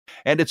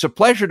And it's a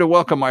pleasure to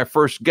welcome our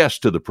first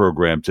guest to the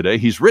program today.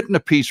 He's written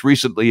a piece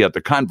recently at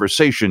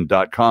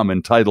theconversation.com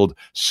entitled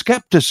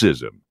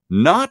Skepticism,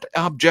 Not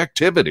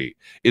Objectivity,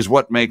 is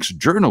What Makes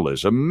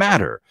Journalism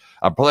Matter.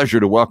 A pleasure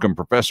to welcome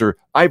Professor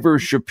Ivor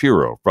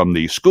Shapiro from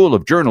the School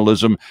of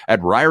Journalism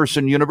at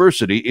Ryerson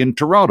University in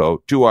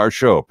Toronto to our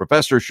show.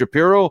 Professor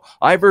Shapiro,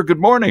 Ivor, good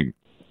morning.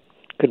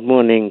 Good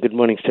morning. Good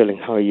morning, Sterling.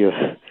 How are you?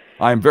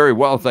 I'm very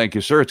well, thank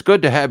you, sir. It's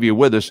good to have you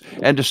with us.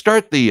 And to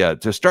start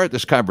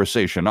this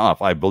conversation off,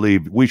 I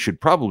believe we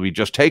should probably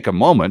just take a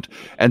moment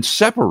and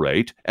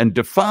separate and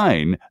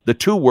define the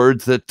two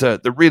words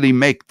that really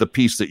make the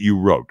piece that you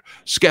wrote: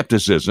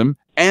 skepticism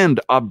and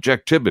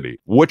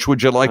objectivity. Which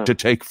would you like to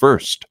take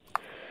first?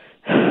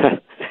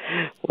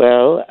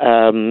 Well,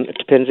 it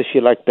depends if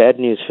you like bad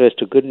news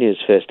first or good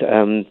news first.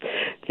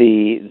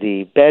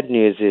 The bad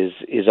news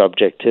is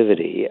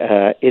objectivity.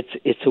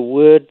 It's a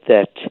word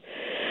that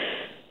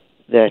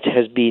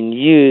has been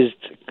used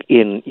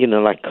in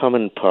like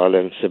common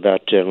parlance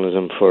about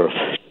journalism for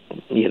I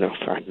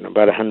don't know,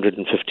 about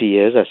 150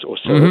 years or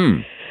so. Mm-hmm.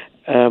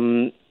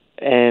 And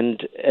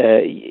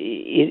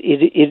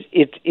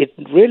it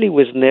really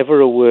was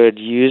never a word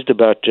used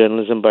about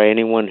journalism by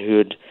anyone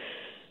who'd,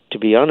 to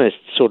be honest,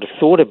 sort of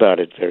thought about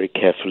it very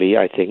carefully,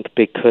 I think,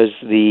 because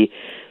the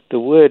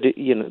word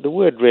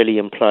really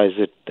implies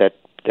that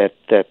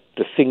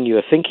the thing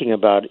you're thinking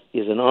about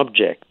is an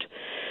object,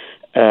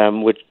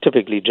 which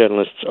typically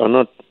journalists are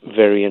not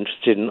very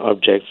interested in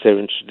objects. They're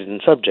interested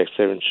in subjects.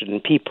 They're interested in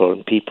people,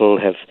 and people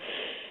have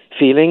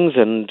feelings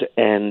and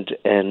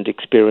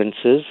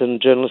experiences,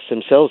 and journalists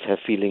themselves have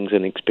feelings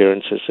and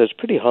experiences. So it's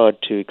pretty hard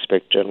to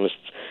expect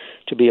journalists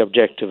to be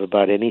objective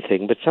about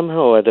anything. But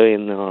somehow or other,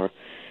 in our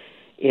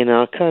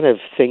kind of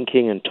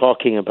thinking and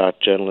talking about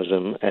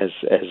journalism as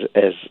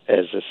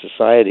a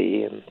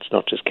society, and it's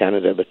not just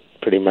Canada, but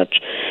pretty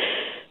much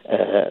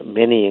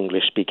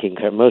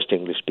most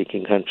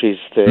English-speaking countries,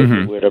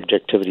 the word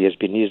objectivity has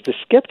been used. The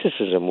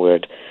skepticism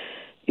word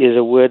is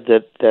a word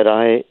that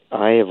I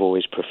have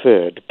always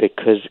preferred,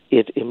 because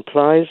it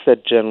implies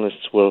that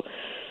journalists will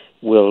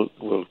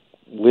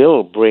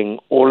bring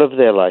all of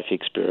their life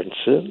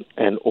experiences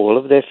and all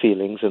of their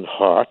feelings and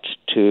heart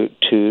to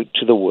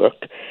the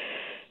work,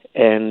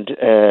 and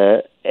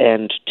to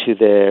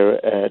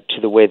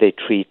the way they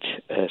treat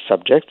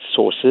subjects,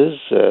 sources,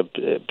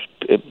 the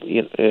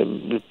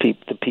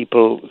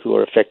people who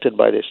are affected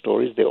by their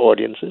stories, their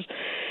audiences,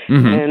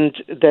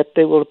 and that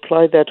they will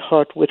apply that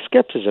heart with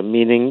skepticism.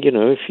 Meaning,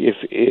 if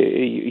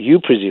you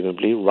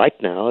presumably right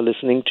now are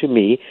listening to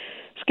me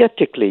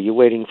skeptically, you're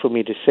waiting for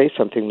me to say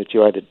something that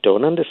you either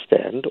don't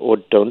understand or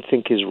don't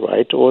think is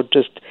right or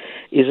just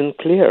isn't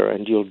clear,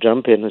 and you'll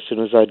jump in as soon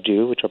as I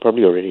do, which I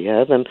probably already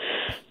have, and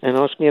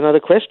ask me another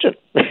question.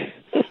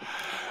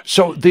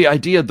 So the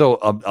idea, though,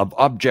 of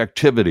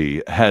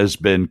objectivity has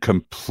been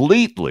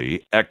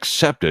completely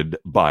accepted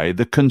by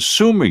the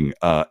consuming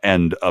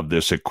end of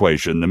this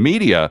equation. The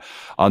media,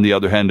 on the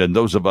other hand, and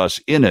those of us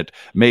in it,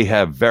 may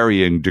have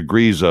varying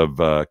degrees of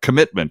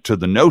commitment to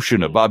the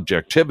notion of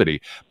objectivity.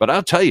 But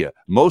I'll tell you,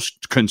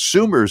 most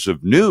consumers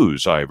of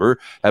news, Ivor,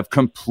 have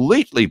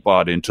completely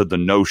bought into the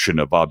notion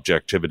of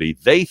objectivity.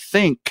 They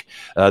think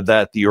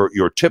that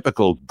your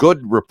typical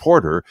good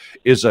reporter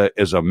is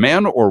a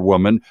man or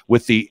woman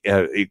with the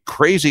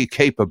crazy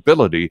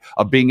capability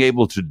of being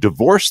able to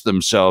divorce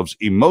themselves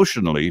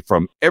emotionally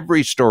from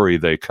every story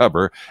they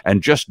cover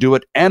and just do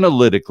it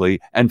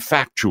analytically and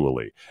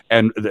factually.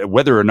 And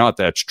whether or not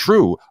that's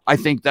true, I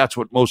think that's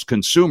what most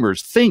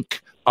consumers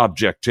think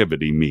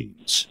objectivity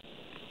means.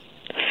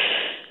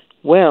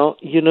 Well,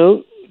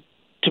 to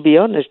be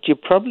honest,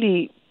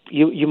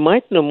 you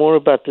might know more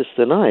about this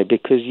than I,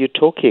 because you're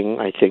talking,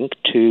 I think,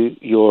 to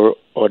your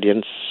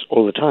audience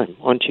all the time,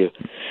 aren't you?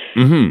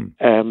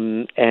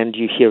 Mm-hmm. And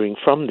you're hearing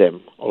from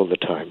them all the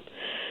time.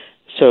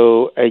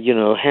 So,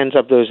 hands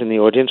up those in the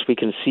audience. We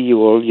can see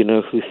you all,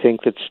 who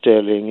think that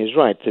Sterling is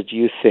right, that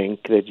you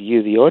think, that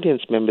you, the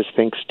audience members,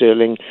 think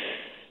Sterling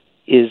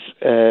is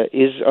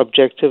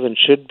objective and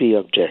should be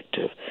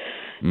objective.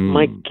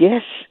 My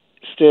guess,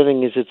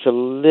 Sterling, is it's a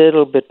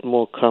little bit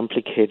more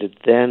complicated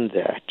than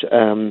that.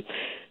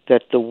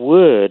 That the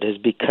word has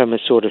become a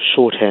sort of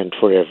shorthand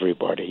for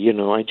everybody.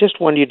 I just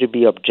want you to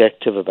be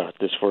objective about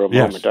this for a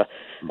moment. A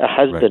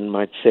husband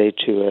might say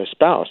to a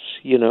spouse,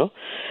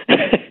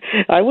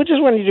 I would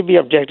just want you to be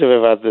objective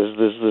about this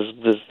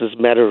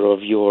matter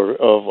of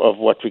of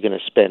what we're going to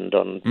spend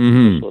on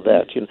this or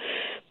that.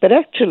 But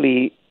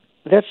actually,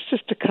 that's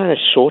just a kind of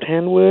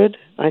shorthand word,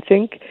 I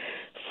think,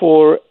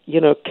 for,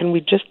 can we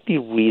just be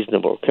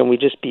reasonable? Can we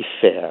just be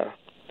fair?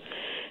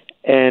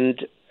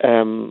 And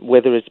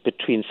whether it's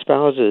between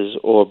spouses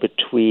or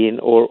between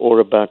or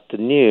about the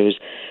news,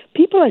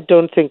 people I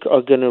don't think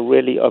are going to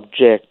really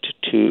object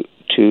to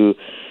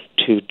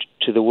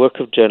the work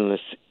of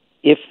journalists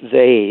if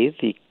they,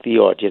 the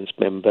audience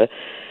member,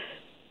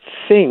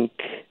 think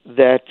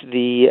that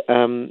the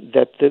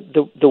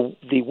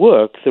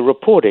work, the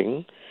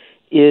reporting,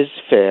 is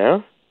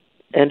fair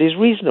and is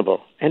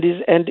reasonable, and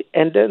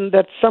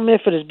that some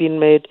effort has been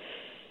made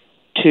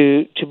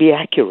to be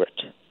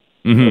accurate.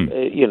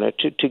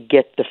 to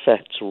get the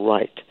facts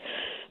right.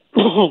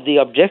 The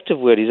objective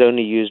word is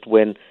only used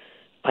when,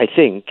 I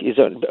think,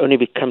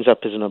 only comes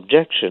up as an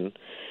objection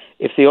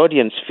if the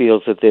audience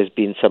feels that there's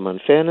been some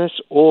unfairness,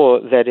 or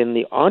that in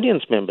the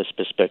audience member's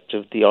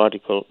perspective, the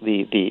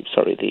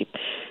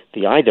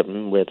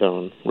item, whether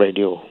on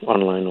radio,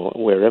 online, or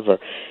wherever,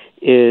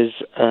 is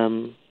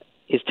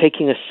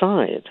taking a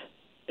side,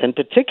 and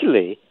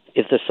particularly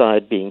if the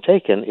side being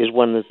taken is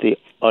one that the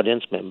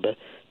audience member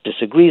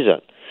disagrees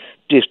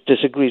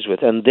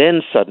with, and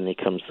then suddenly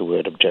comes the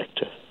word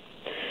objective.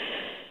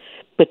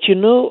 But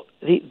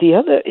the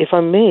other, if I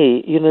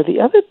may, the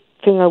other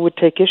thing I would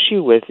take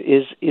issue with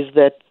is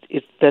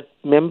that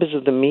members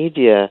of the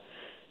media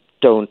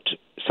don't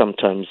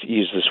sometimes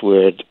use this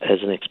word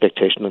as an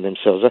expectation of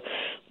themselves.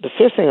 The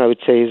first thing I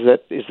would say is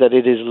that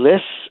it is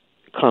less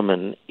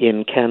common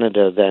in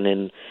Canada than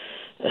in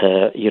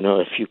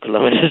a few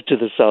kilometers to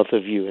the south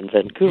of you in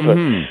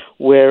Vancouver,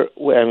 where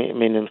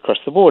across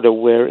the border,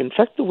 where in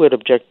fact the word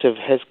objective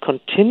has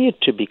continued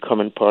to be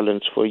common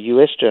parlance for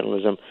U.S.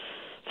 journalism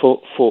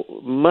for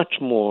much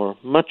more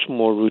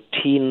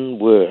routine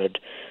word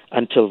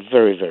until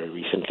very, very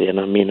recently, and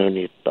I mean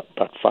only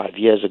about 5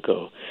 years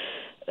ago.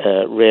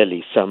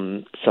 Really,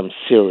 some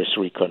serious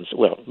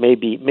well,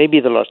 maybe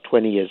the last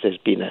 20 years there's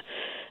been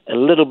a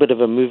little bit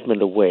of a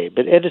movement away,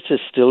 but editors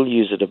still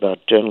use it about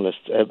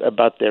journalists,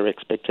 about their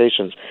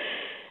expectations.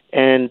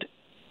 And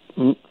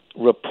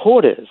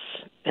reporters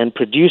and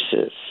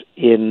producers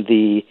in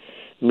the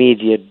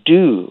media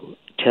do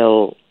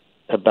tell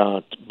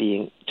about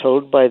being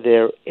told by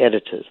their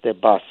editors, their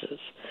bosses,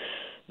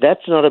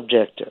 that's not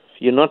objective.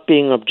 You're not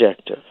being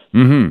objective.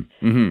 And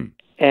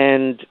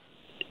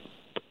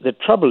the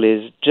trouble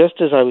is,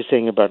 just as I was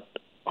saying about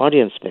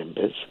audience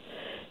members,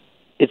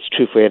 it's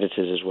true for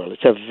editors as well.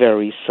 It's a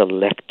very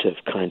selective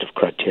kind of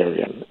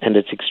criterion, and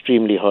it's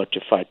extremely hard to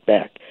fight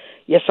back.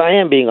 Yes, I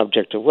am being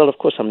objective. Well, of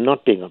course, I'm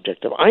not being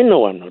objective. I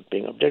know I'm not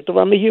being objective.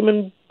 I'm a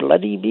human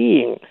bloody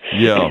being.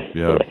 Yeah.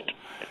 Right.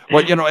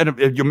 Well,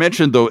 and you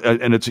mentioned, though,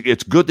 and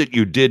it's good that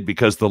you did,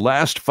 because the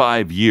last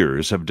 5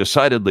 years have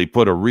decidedly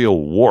put a real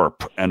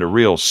warp and a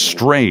real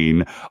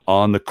strain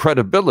on the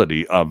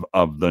credibility of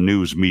the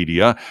news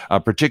media,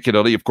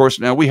 particularly, of course,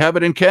 now we have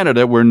it in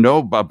Canada. We're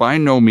by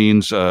no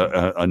means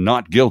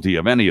not guilty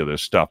of any of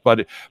this stuff.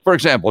 But, for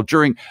example,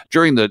 during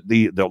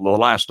the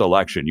last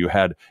election, you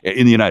had,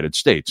 in the United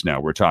States, now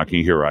we're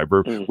talking here,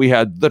 Ivor, we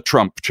had the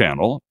Trump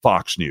channel,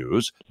 Fox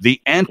News, the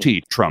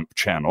anti-Trump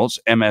channels,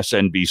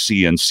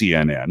 MSNBC and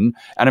CNN. And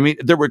I mean,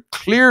 there were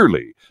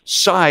clearly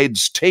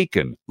sides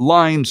taken,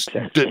 lines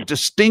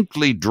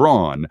distinctly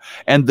drawn,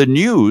 and the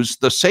news,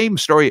 the same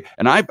story.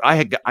 And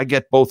I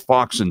get both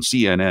Fox and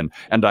CNN,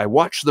 and I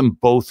watch them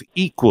both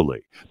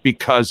equally,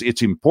 because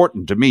it's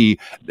important to me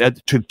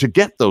that to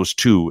get those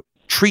two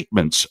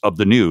treatments of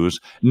the news,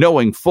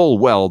 knowing full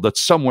well that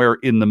somewhere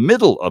in the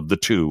middle of the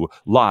two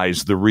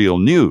lies the real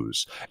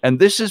news. And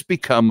this has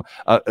become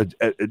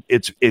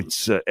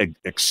it's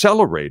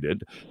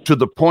accelerated to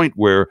the point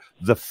where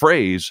the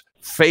phrase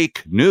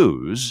fake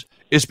news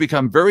is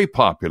become very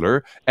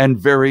popular and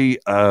very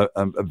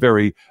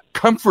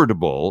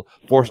comfortable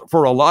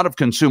for a lot of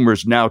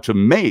consumers now to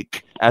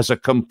make as a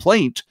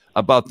complaint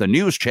about the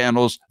news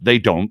channels they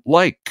don't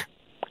like.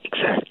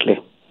 Exactly.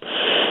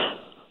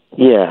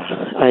 Yeah,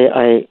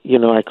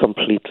 I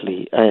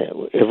completely,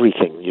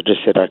 everything you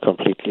just said, I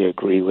completely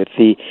agree with.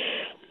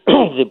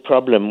 The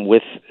problem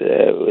with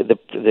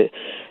the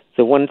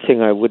one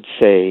thing I would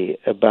say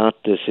about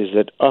this is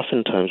that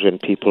oftentimes when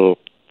people,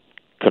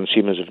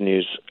 consumers of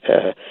news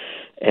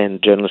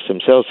and journalists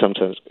themselves,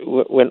 sometimes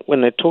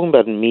when they're talking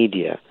about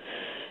media,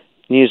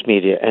 news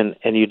media,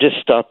 and you just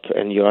stop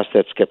and you ask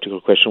that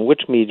skeptical question,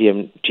 which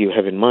medium do you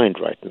have in mind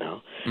right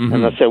now?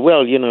 And they'll say,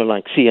 well,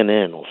 like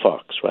CNN or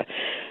Fox, right?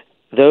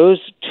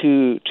 Those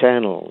two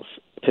channels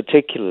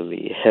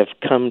particularly have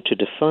come to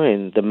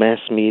define the mass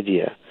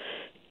media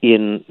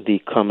in the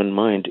common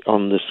mind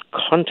on this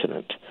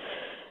continent.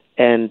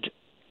 And,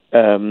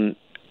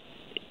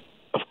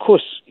 of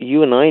course,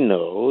 you and I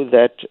know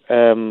that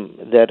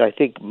I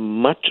think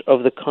much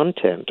of the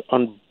content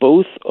on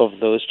both of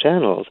those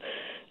channels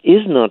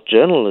is not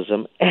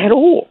journalism at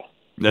all.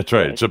 That's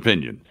right. It's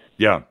opinion.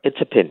 Yeah.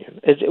 It's opinion.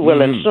 And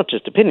it's not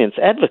just opinion, it's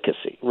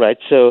advocacy, right?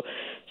 So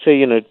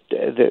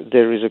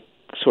there is a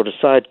sort of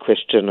side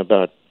question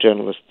about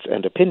journalists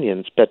and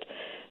opinions, but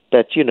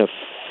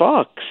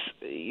Fox,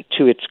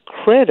 to its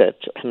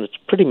credit, and it's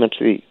pretty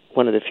much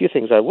one of the few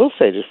things I will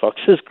say to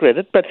Fox's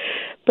credit, but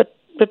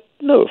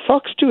no,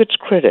 Fox, to its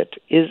credit,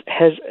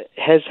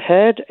 has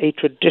had a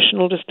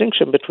traditional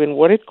distinction between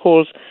what it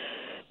calls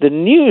the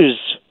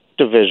news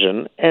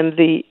division and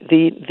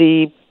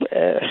the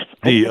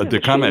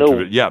The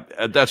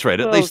comment, that's right.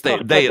 At least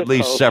they at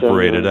least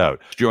separate it out.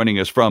 Joining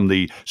us from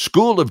the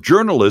School of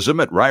Journalism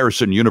at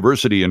Ryerson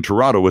University in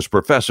Toronto is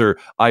Professor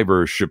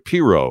Ivor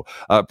Shapiro.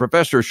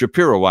 Professor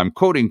Shapiro, I'm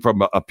quoting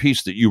from a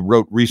piece that you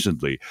wrote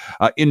recently.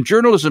 In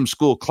journalism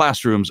school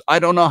classrooms, I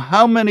don't know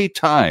how many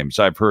times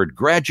I've heard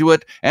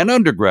graduate and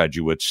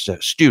undergraduate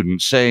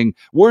students saying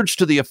words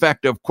to the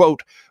effect of,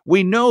 quote,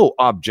 "We know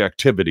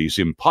objectivity is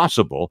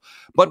impossible,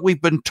 but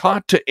we've been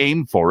taught to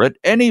aim for it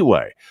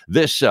anyway."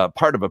 This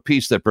part of a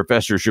piece that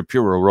Professor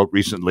Shapiro wrote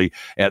recently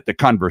at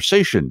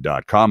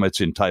theconversation.com.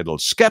 It's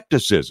entitled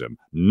 "Skepticism,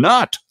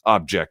 Not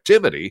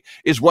Objectivity,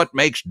 is What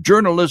Makes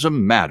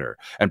Journalism Matter."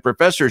 And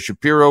Professor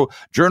Shapiro,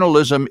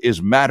 journalism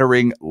is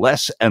mattering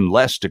less and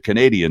less to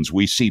Canadians.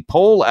 We see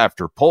poll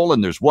after poll,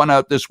 and there's one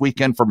out this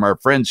weekend from our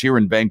friends here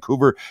in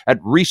Vancouver at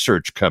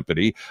Research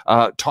Company,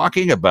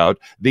 talking about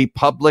the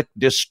public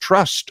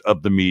distrust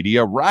of the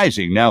media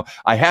rising. Now,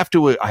 I have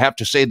to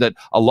say that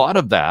a lot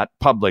of that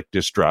public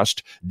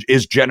distrust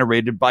is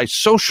generated by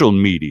social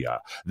media.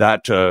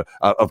 That,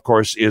 of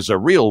course, is a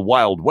real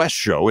Wild West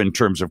show in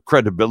terms of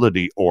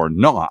credibility or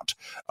not.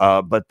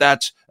 But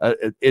that's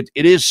it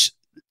is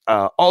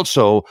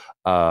also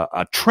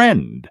a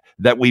trend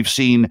that we've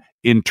seen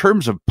in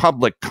terms of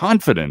public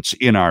confidence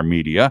in our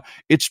media.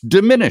 It's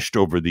diminished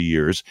over the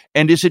years.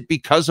 And is it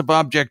because of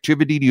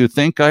objectivity, do you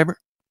think, Ivor?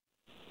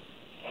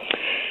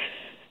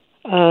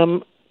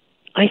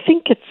 I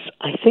think it's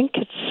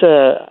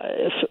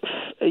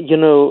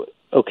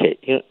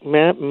okay.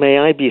 May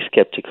I be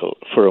skeptical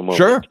for a moment?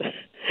 Sure.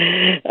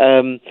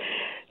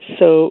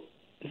 So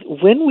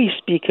when we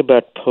speak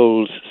about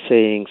polls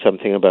saying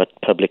something about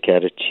public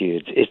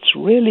attitudes, it's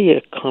really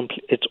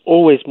it's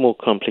always more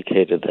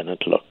complicated than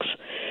it looks.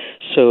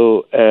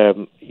 So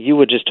you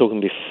were just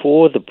talking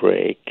before the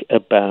break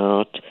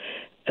about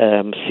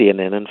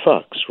CNN and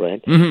Fox,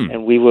 right? Mm-hmm.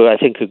 And we were, I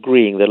think,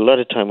 agreeing that a lot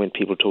of time when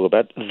people talk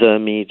about the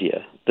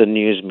media, the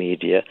news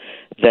media,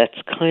 that's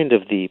kind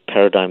of the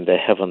paradigm they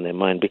have on their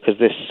mind, because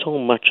there's so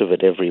much of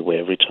it everywhere.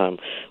 Every time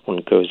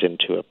one goes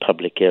into a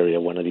public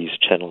area, one of these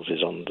channels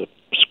is on the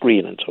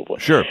screen and so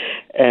forth. Sure.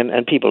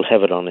 And people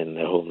have it on in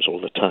their homes all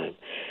the time.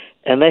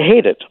 And they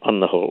hate it on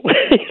the whole.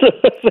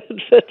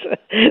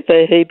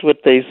 They hate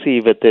what they see,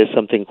 but there's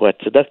something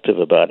quite seductive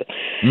about it.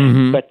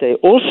 Mm-hmm. But they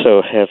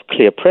also have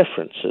clear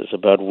preferences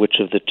about which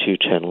of the two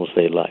channels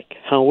they like.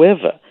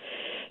 However,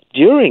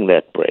 during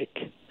that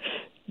break,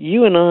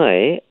 you and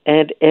I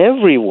and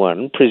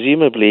everyone,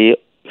 presumably,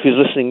 who's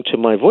listening to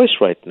my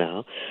voice right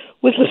now,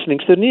 was listening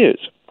to the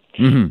news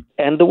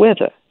and the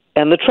weather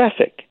and the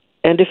traffic.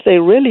 And if they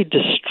really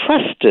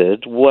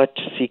distrusted what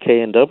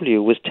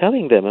CKNW was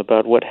telling them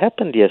about what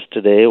happened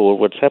yesterday or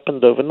what's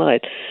happened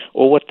overnight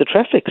or what the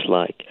traffic's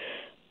like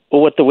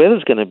or what the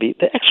weather's going to be,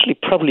 they actually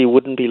probably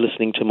wouldn't be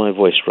listening to my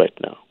voice right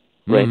now,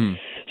 right? Mm-hmm.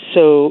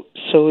 So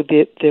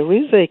there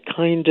is a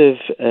kind of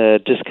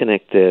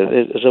disconnect there.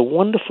 There's a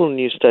wonderful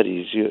new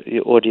studies.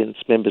 Your audience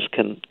members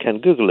can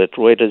Google it.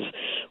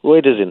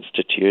 Reuters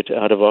Institute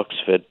out of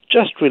Oxford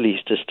just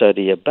released a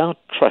study about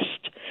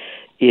trust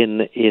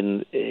in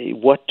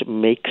what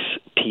makes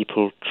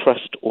people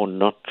trust or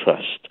not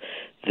trust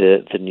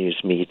the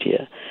news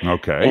media.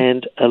 Okay.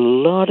 And a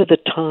lot of the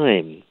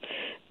time,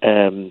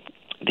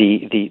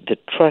 the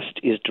trust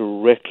is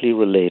directly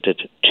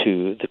related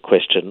to the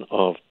question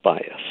of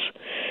bias,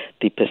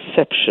 the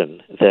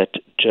perception that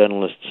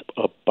journalists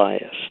are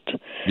biased.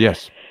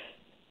 Yes.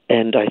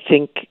 And I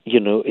think,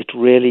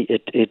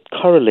 it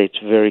correlates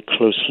very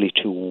closely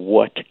to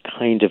what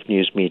kind of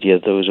news media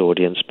those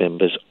audience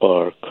members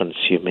are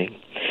consuming.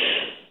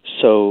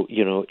 So,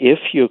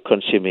 if you're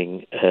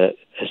consuming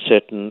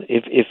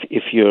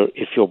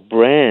if your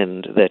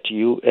brand that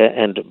you,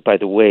 and by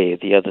the way,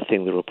 the other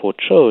thing the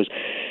report shows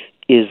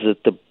is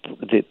that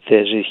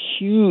there's a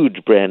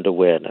huge brand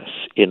awareness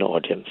in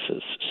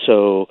audiences.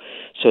 So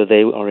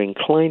they are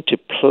inclined to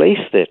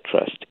place their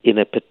trust in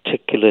a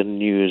particular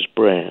news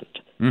brand.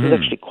 Mm-hmm. It's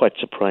actually quite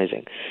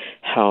surprising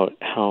how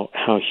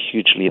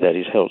hugely that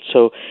is held.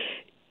 So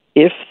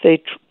if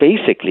they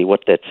basically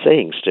what that's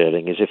saying,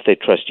 Sterling, is if they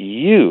trust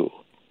you,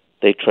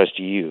 they trust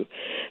you.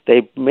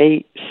 They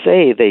may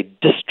say they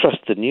distrust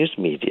the news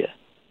media,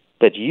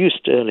 but you,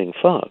 Sterling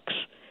Fox,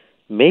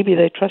 maybe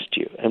they trust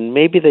you, and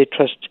maybe they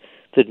trust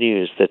the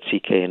news that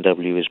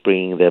CKNW is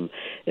bringing them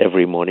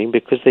every morning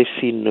because they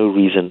see no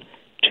reason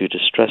to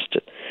distrust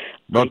it.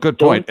 Well, good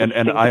point, and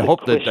I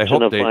hope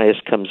that bias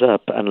comes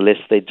up unless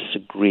they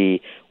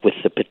disagree with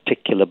the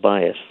particular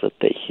bias that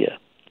they hear.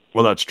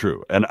 Well, that's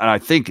true. And I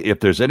think if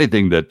there's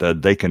anything that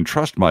they can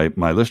trust, my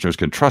listeners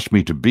can trust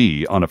me to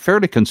be on a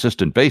fairly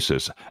consistent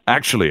basis,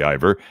 actually,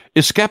 Ivor,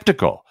 is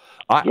skeptical.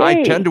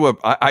 I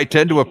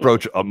tend to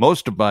approach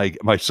most of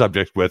my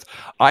subjects with,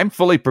 I'm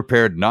fully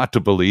prepared not to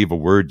believe a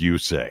word you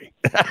say.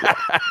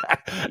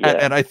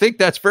 And I think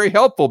that's very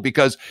helpful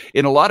because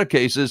in a lot of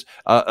cases,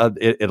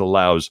 it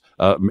allows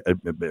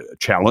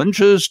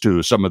challenges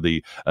to some of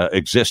the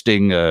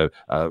existing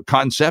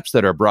concepts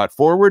that are brought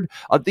forward.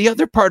 The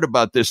other part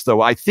about this,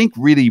 though, I think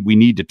really we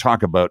need to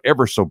talk about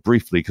ever so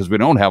briefly, because we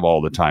don't have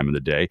all the time in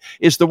the day,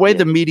 is the way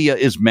the media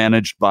is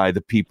managed by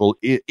the people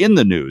in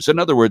the news. In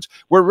other words,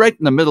 we're right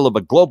in the middle of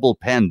a global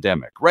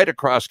pandemic, right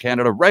across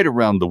Canada, right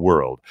around the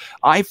world.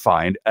 I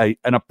find an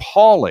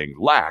appalling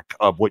lack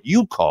of what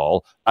you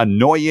call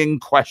annoying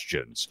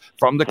questions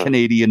from the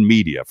Canadian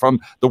media, from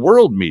the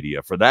world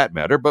media for that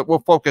matter, but we'll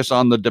focus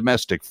on the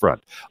domestic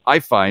front. I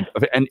find,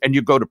 and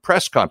you go to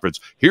press conference,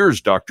 here's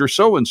Dr.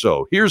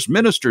 So-and-so, here's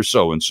Minister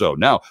so-and-so.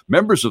 Now,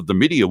 members of the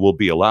media will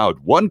be allowed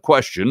one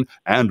question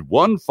and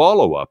one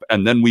follow-up,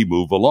 and then we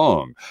move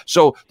along.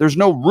 So there's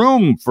no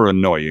room for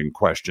annoying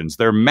questions.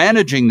 They're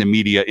managing the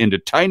media into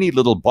tiny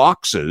little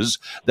boxes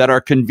that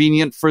are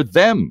convenient for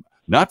them,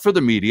 not for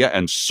the media,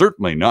 and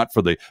certainly not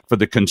for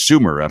the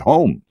consumer at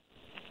home.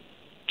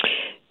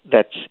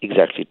 That's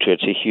exactly true.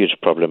 It's a huge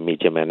problem,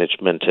 media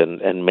management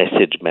and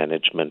message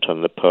management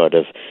on the part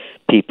of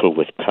people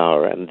with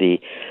power, and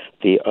the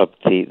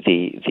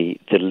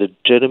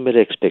legitimate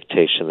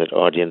expectation that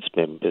audience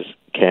members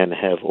can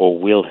have or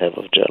will have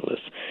of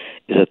journalists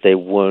is that they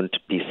won't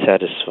be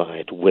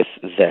satisfied with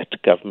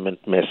that government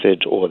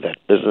message or that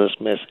business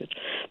message,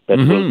 but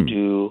will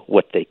do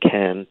what they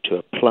can to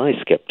apply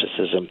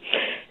skepticism,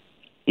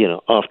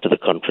 after the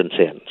conference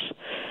ends.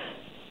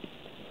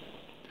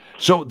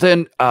 So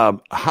then,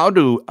 how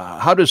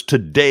does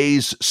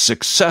today's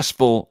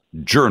successful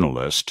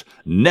journalist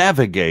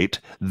navigate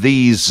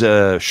these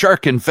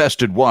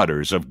shark-infested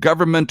waters of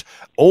government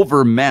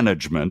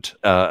overmanagement?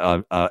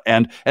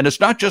 And it's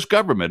not just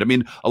government. I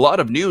mean, a lot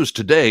of news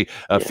today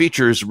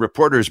features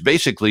reporters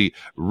basically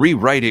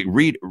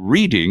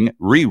reading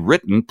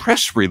rewritten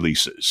press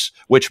releases,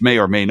 which may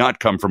or may not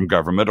come from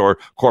government or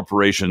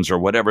corporations or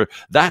whatever.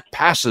 That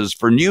passes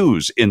for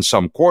news in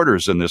some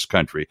quarters in this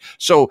country.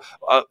 So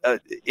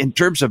in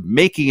terms of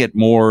making it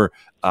more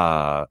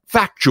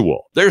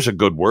factual. There's a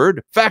good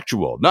word.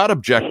 Factual, not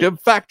objective,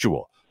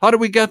 factual. How do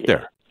we get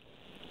there?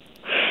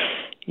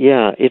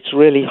 Yeah, it's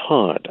really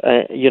hard.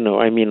 I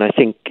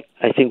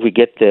think we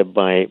get there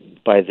by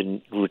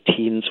the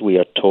routines we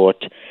are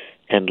taught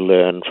and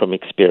learn from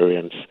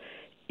experience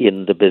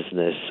in the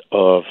business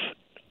of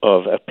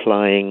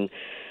applying,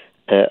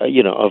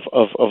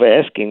 of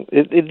asking.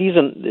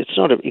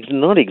 It's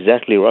not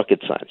exactly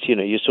rocket science.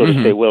 You sort of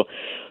say, well,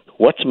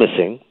 what's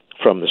missing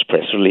from this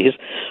press release?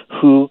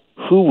 Who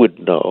would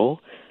know?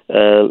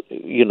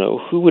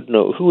 Who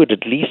would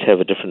at least have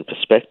a different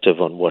perspective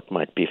on what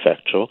might be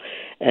factual,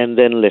 and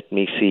then let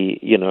me see,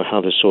 how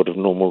the sort of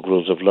normal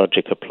rules of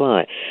logic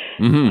apply.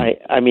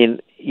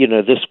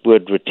 This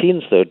word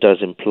routines, though,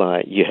 does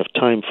imply you have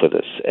time for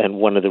this, and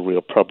one of the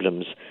real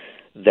problems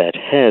that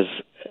has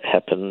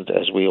happened,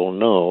 as we all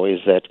know, is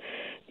that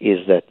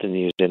the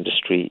news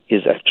industry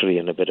is actually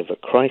in a bit of a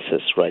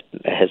crisis, right?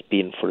 It has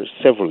been for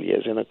several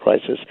years in a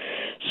crisis.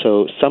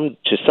 So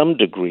to some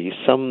degree,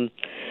 some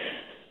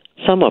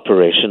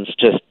operations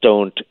just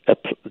don't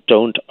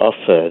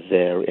offer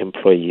their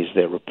employees,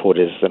 their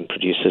reporters and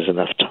producers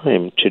enough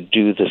time to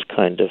do this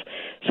kind of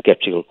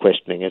skeptical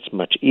questioning. It's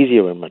much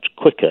easier and much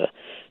quicker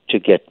to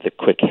get the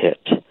quick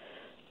hit.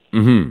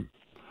 Mm-hmm.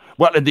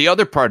 Well, and the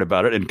other part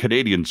about it, and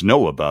Canadians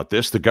know about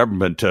this, the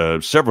government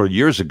several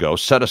years ago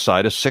set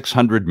aside a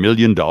 $600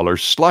 million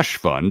slush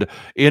fund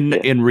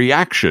in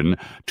reaction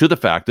to the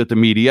fact that the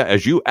media,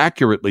 as you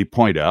accurately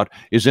point out,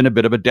 is in a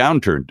bit of a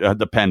downturn.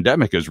 The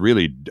pandemic has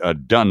really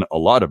done a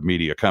lot of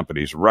media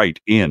companies right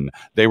in.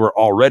 They were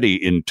already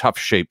in tough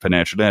shape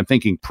financially. I'm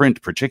thinking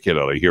print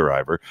particularly here,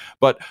 Ivor.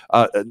 But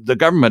the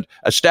government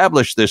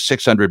established this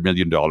 $600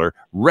 million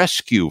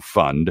rescue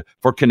fund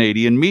for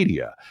Canadian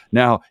media.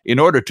 Now, in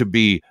order to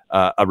be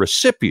a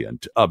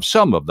recipient of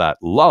some of that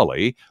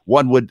lolly,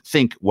 one would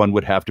think one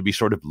would have to be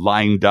sort of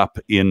lined up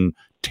in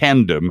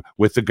tandem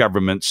with the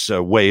government's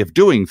way of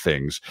doing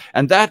things.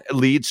 And that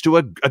leads to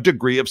a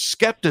degree of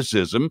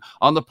skepticism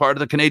on the part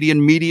of the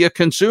Canadian media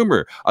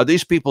consumer. Are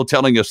these people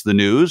telling us the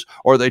news,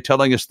 or are they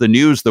telling us the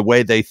news the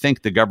way they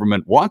think the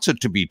government wants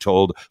it to be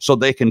told so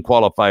they can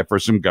qualify for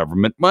some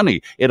government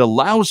money? It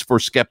allows for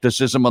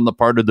skepticism on the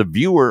part of the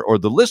viewer or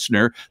the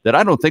listener that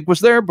I don't think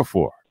was there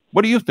before.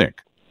 What do you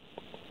think?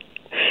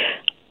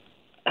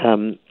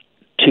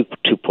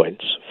 Two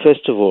points.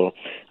 First of all,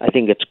 I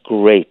think it's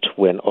great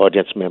when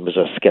audience members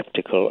are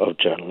skeptical of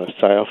journalists.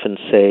 I often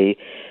say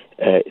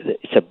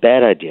it's a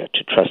bad idea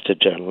to trust a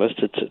journalist.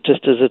 It's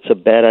just as it's a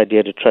bad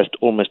idea to trust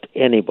almost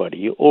anybody.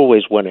 You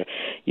always want to,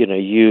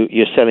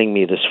 you're selling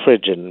me this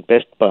fridge in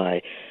Best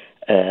Buy,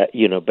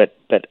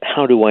 but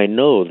how do I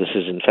know this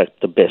is in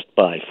fact the best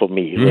buy for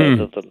me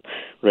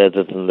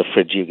rather than the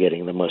fridge you're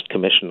getting the most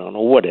commission on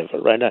or whatever,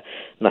 right?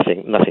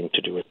 Nothing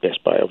to do with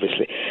Best Buy,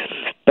 obviously.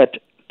 But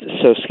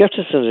so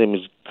skepticism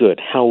is good.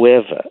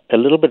 However, a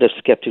little bit of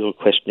skeptical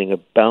questioning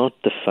about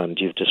the fund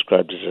you've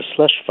described as a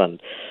slush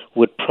fund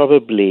would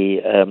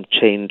probably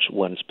change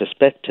one's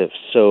perspective.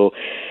 So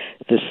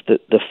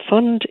the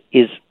fund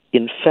is,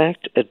 in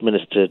fact,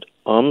 administered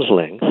arm's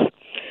length.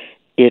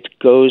 It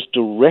goes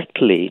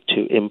directly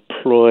to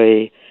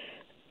employ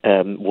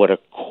what are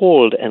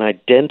called and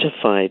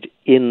identified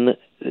in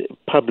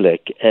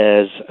public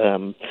as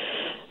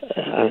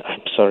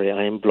I'm sorry,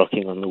 I am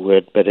blocking on the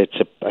word, but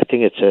I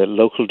think it's a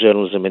local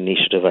journalism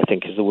initiative, I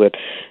think is the word,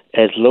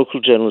 as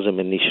local journalism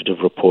initiative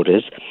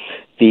reporters.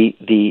 The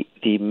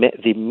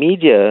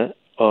media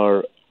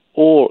are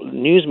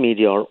news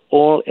media are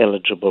all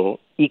eligible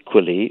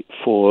equally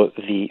for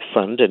the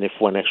fund, and if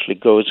one actually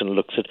goes and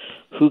looks at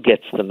who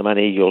gets the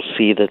money, you'll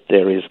see that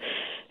there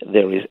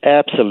is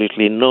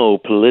absolutely no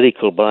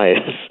political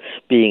bias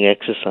being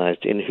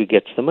exercised in who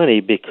gets the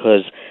money,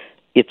 because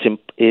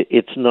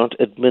it's not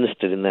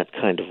administered in that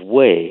kind of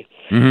way.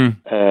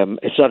 Mm-hmm.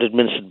 It's not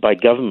administered by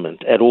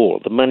government at all.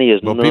 The money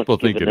is not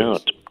given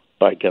out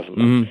by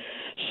government. Mm-hmm.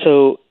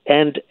 So,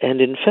 and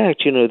in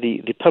fact,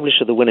 the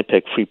publisher of the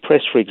Winnipeg Free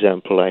Press, for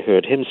example, I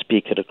heard him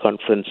speak at a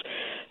conference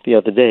the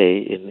other day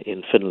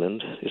in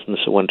Finland. Isn't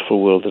this a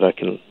wonderful world that I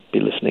can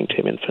be listening to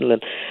him in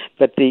Finland?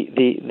 But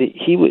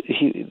he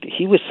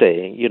was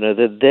saying,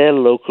 that their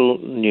local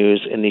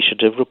news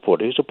initiative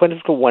reporter, who's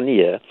appointed for 1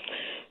 year,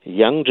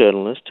 young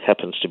journalist,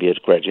 happens to be a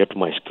graduate of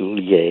my school,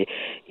 Yale,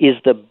 is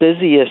the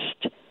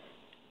busiest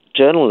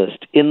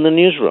journalist in the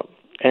newsroom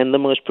and the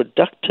most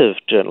productive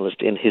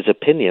journalist, in his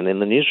opinion, in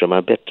the newsroom.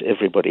 I bet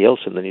everybody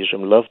else in the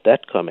newsroom loved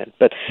that comment.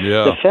 But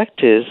The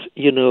fact is,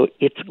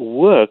 it's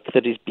work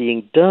that is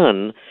being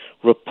done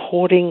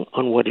reporting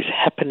on what is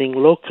happening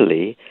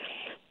locally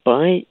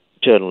by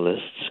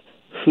journalists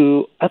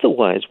who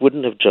otherwise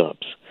wouldn't have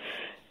jobs.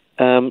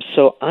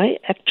 So I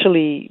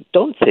actually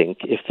don't think,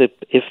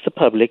 if the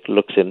public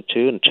looks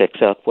into and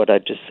checks out what I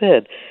just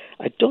said,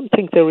 I don't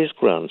think there is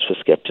grounds for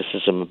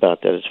skepticism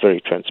about that. It's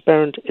very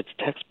transparent. It's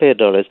taxpayer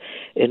dollars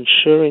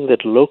ensuring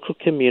that local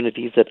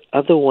communities that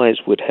otherwise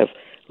would have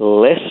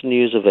less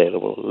news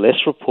available,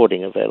 less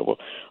reporting available,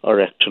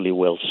 are actually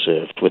well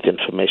served with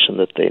information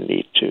that they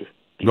need to.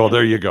 Well,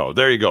 there you go.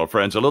 There you go,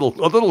 friends. A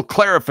little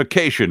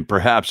clarification,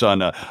 perhaps,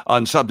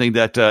 on something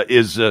that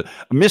is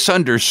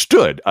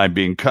misunderstood. I'm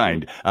being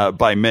kind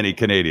by many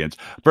Canadians.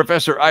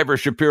 Professor Ivor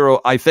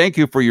Shapiro, I thank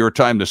you for your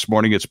time this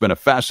morning. It's been a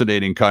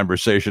fascinating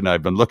conversation.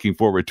 I've been looking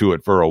forward to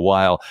it for a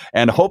while,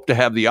 and hope to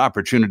have the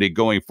opportunity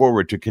going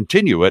forward to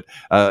continue it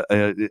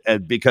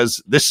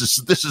because this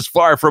is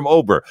far from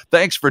over.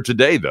 Thanks for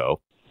today,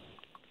 though.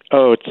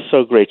 Oh, it's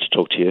so great to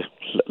talk to you.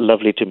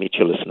 Lovely to meet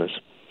your listeners.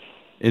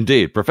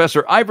 Indeed.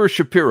 Professor Ivor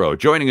Shapiro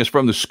joining us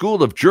from the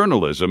School of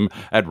Journalism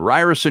at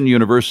Ryerson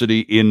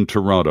University in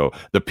Toronto.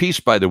 The piece,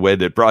 by the way,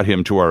 that brought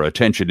him to our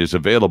attention is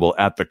available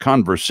at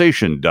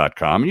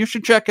theconversation.com. You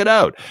should check it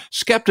out.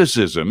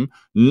 Skepticism,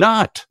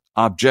 not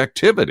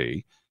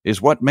objectivity,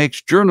 is what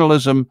makes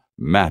journalism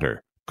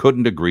matter.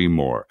 Couldn't agree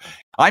more.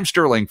 I'm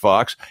Sterling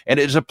Fox, and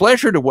it is a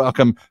pleasure to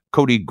welcome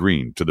Cody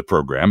Green to the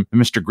program.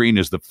 Mr. Green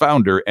is the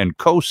founder and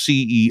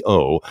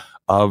co-CEO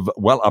of,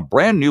 a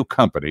brand new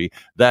company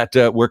that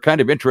we're kind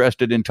of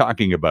interested in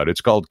talking about.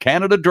 It's called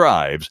Canada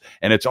Drives,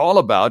 and it's all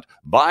about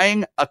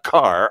buying a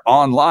car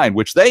online,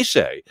 which they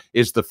say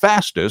is the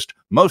fastest,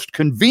 most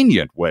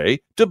convenient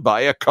way to buy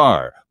a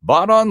car.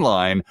 Bought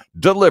online,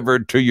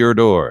 delivered to your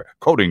door.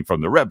 Quoting from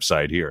the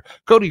website here.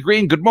 Cody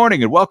Green, good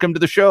morning and welcome to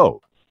the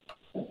show.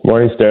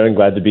 Morning, Sterling.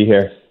 Glad to be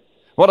here.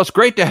 Well, it's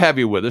great to have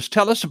you with us.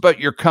 Tell us about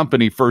your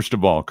company, first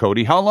of all,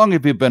 Cody. How long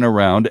have you been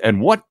around,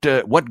 and what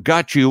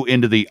got you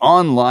into the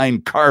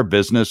online car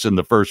business in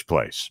the first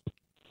place?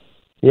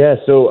 Yeah,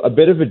 so a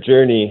bit of a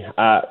journey.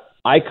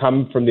 I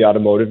come from the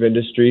automotive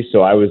industry,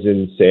 so I was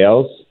in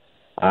sales.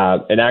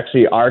 And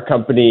actually, our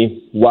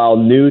company, while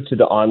new to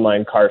the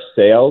online car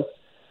sales,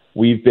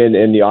 we've been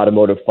in the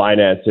automotive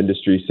finance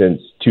industry since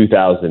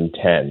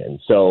 2010. And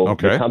so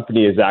The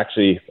company is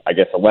actually,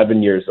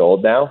 11 years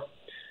old now.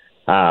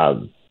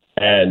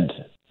 And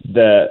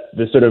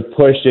the sort of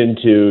push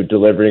into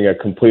delivering a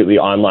completely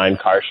online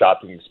car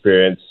shopping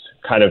experience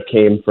kind of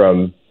came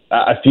from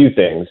a few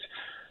things.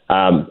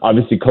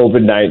 Obviously,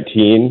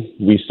 COVID-19,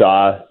 we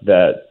saw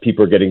that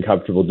people are getting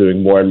comfortable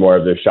doing more and more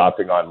of their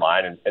shopping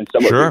online, and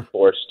some are being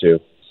forced to.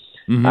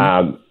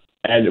 Mm-hmm.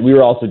 And we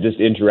were also just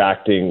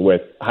interacting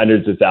with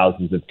hundreds of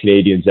thousands of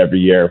Canadians every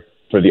year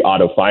for the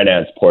auto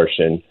finance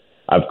portion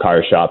of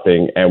car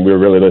shopping. And we were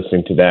really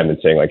listening to them and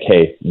saying, like,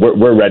 hey,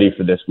 we're ready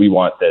for this. We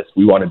want this.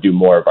 We want to do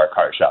more of our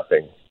car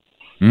shopping.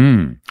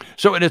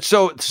 So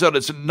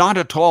it's not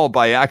at all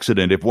by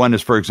accident if one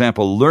is, for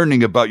example,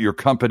 learning about your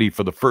company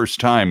for the first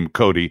time,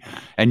 Cody,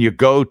 and you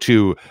go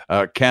to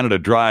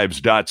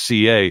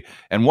canadadrives.ca.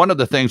 And one of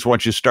the things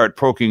once you start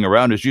poking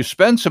around is you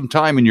spend some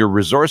time in your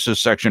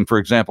resources section, for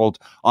example,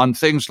 on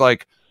things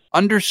like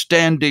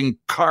understanding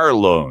car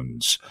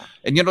loans.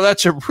 And,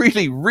 that's a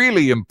really,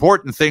 really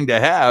important thing to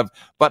have.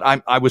 But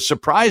I was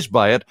surprised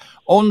by it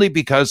only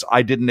because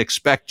I didn't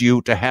expect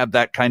you to have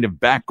that kind of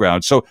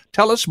background. So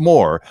tell us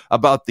more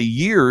about the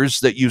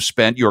years that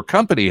your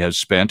company has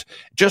spent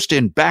just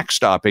in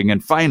backstopping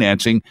and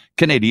financing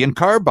Canadian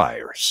car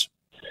buyers.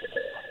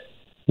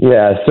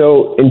 Yeah,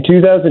 so in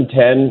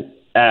 2010,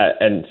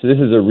 and so this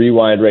is a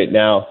rewind right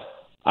now,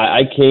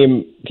 I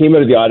came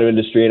out of the auto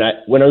industry, and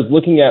when I was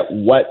looking at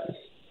what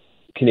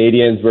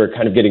Canadians were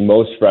kind of getting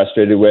most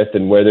frustrated with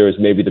and where there was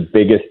maybe the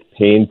biggest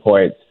pain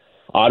points,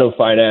 auto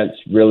finance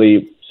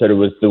really sort of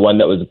was the one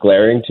that was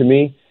glaring to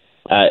me.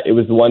 It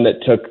was the one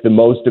that took the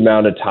most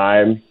amount of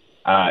time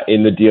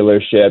in the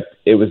dealership.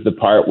 It was the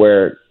part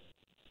where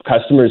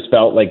customers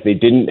felt like they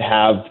didn't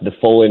have the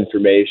full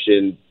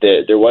information,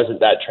 that there wasn't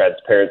that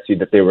transparency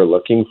that they were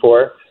looking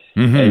for.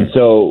 Mm-hmm. And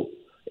so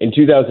in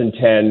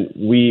 2010,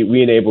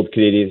 we enabled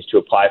Canadians to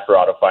apply for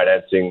auto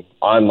financing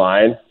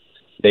online.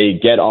 They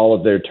get all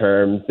of their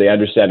terms, they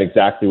understand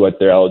exactly what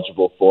they're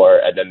eligible for,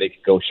 and then they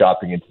can go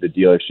shopping into the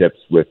dealerships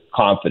with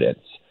confidence.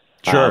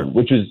 Sure.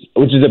 Which is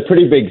a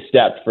pretty big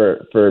step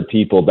for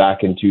people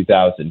back in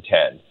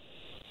 2010.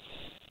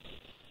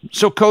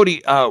 So,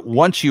 Cody,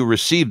 once you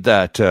received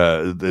that,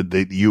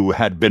 you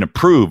had been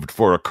approved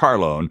for a car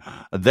loan,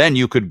 then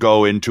you could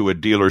go into a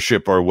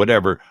dealership or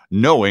whatever,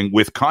 knowing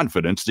with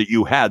confidence that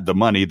you had the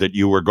money that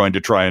you were going to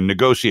try and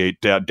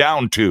negotiate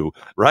down to,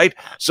 right?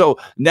 So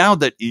now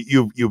that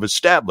you've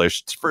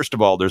established, first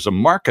of all, there's a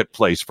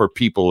marketplace for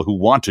people who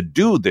want to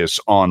do this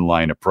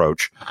online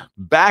approach.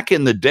 Back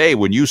in the day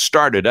when you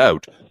started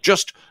out,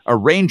 just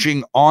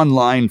arranging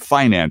online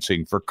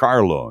financing for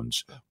car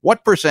loans,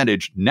 what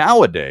percentage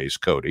nowadays,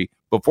 Cody,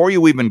 before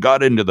you even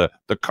got into the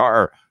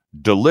car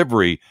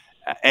delivery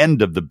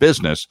end of the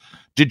business,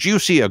 did you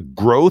see a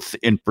growth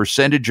in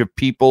percentage of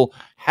people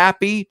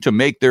happy to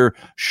make their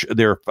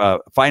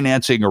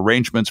financing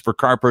arrangements for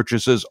car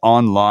purchases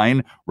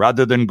online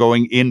rather than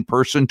going in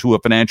person to a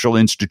financial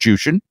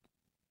institution?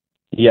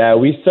 Yeah,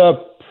 we saw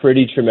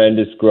pretty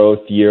tremendous growth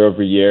year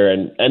over year,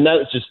 and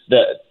that's just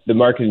the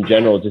market in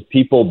general, just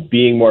people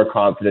being more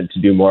confident to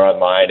do more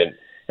online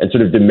and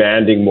sort of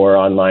demanding more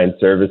online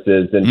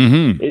services, and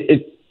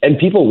mm-hmm. And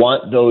people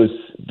want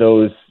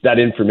that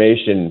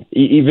information,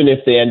 even if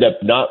they end up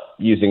not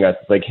using us.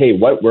 It's like, hey,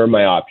 what were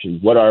my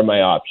options? What are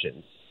my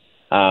options?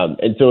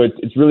 And so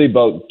it's really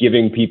about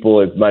giving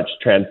people as much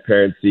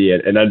transparency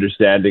and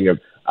understanding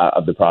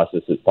of the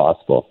process as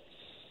possible.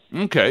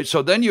 Okay,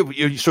 so then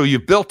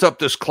you've built up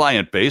this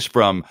client base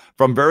from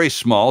very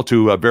small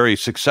to a very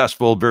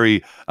successful,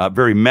 very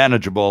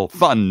manageable,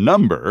 fun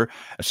number.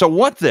 So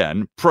what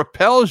then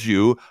propels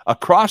you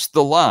across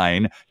the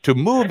line to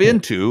move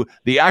into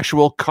the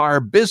actual car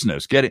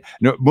business,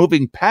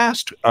 moving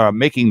past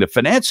making the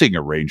financing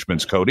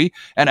arrangements, Cody,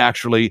 and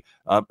actually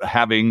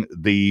having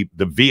the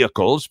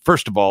vehicles,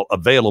 first of all,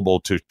 available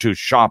to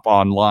shop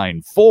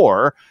online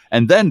for,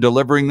 and then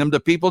delivering them to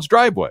people's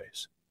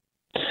driveways?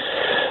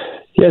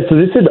 Yeah, so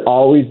this had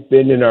always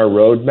been in our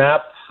roadmap.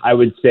 I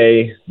would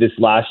say this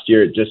last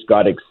year it just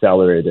got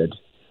accelerated.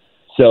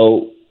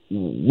 So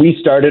we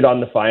started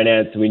on the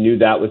finance, and we knew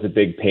that was a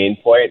big pain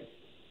point,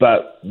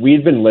 but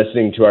we've been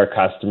listening to our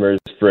customers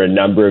for a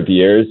number of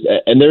years,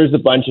 and there's a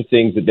bunch of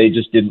things that they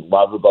just didn't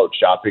love about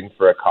shopping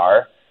for a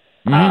car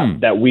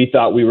that we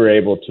thought we were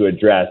able to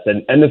address.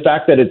 And the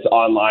fact that it's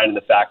online and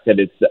the fact that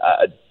it's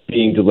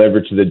being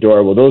delivered to the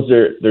door, well, those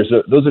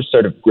are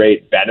sort of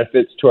great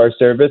benefits to our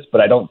service, but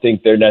I don't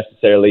think they're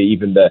necessarily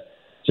even the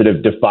sort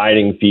of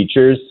defining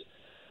features.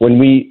 When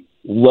we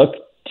look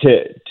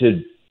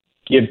to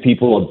give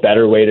people a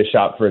better way to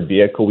shop for a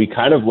vehicle, we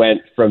kind of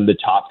went from the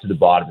top to the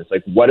bottom. It's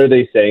like, what are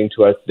they saying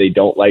to us they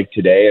don't like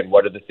today, and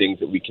what are the things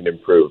that we can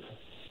improve?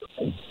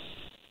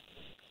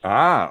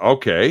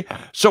 Okay.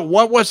 So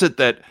what was it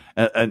that,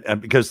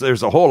 and because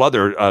there's a whole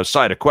other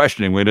side of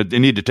questioning, we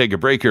need to take a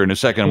break here in a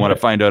second. I want to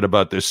find out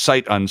about this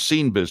sight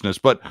unseen business,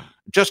 but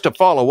just to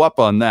follow up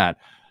on that,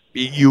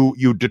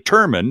 you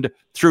determined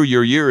through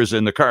your years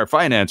in the car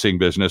financing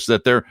business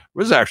that there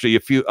was actually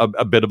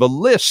a bit of a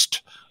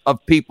list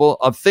of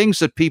things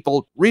that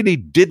people really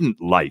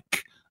didn't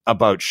like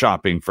about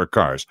shopping for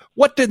cars.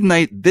 What didn't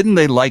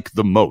they like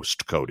the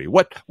most, Cody?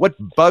 What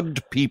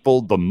bugged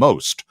people the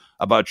most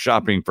about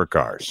shopping for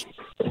cars?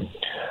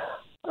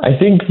 I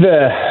think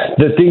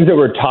the things that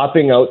were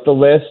topping out the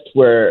list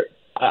were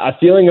a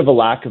feeling of a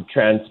lack of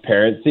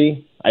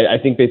transparency. I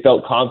think they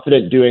felt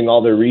confident doing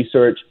all their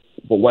research,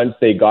 but once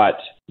they got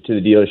to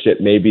the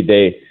dealership, maybe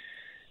they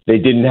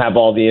didn't have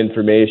all the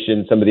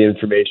information. Some of the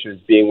information was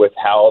being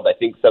withheld. I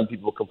think some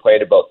people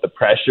complained about the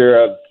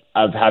pressure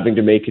of having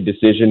to make a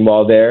decision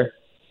while there.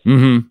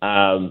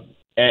 Mm-hmm.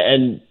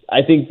 And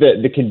I think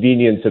that the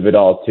convenience of it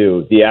all,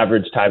 too. The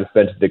average time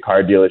spent at the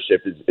car dealership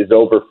is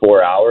over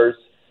 4 hours.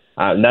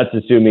 And that's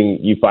assuming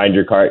you find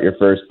your car at your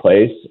first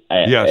place.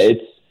 Yes.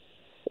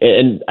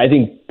 And I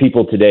think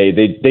people today,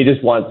 they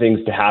just want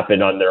things to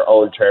happen on their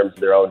own terms,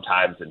 their own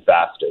times, and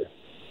faster.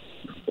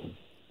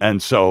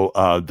 And so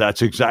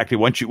that's exactly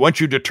once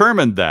you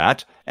determine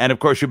that, and of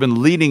course you've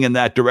been leaning in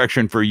that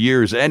direction for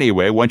years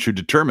anyway. Once you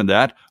determine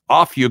that,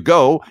 off you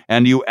go,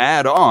 and you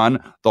add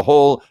on the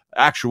whole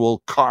actual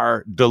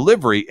car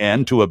delivery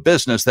end to a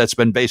business that's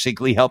been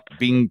basically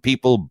helping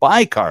people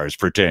buy cars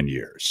for 10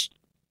 years.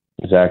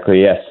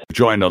 Exactly, yes.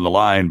 Joined on the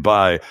line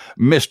by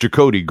Mr.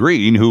 Cody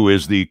Green, who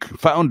is the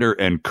founder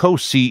and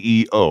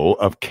co-CEO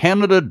of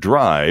Canada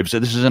Drives.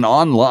 And this is an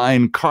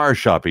online car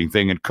shopping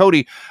thing. And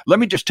Cody, let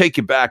me just take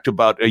you back to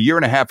about a year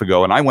and a half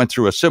ago, and I went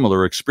through a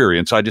similar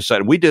experience.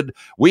 We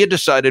had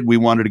decided we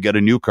wanted to get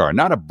a new car,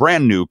 not a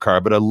brand new car,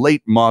 but a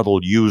late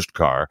model used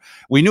car.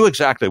 We knew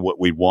exactly what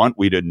we want.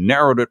 We'd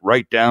narrowed it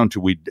right down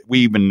to we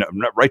even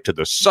right to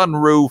the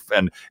sunroof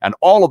and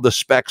all of the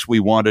specs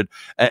we wanted.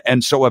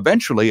 And so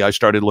eventually I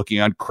started looking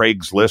on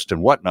Craigslist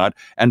and whatnot,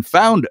 and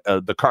found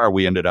the car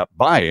we ended up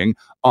buying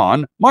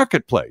on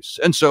Marketplace.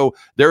 And so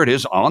there it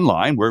is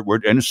online.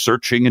 We're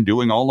searching and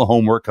doing all the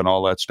homework and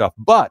all that stuff.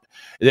 But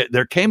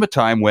there came a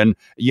time when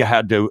you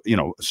had to,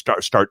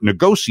 start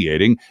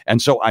negotiating.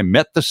 And so I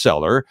met the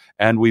seller,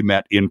 and we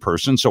met in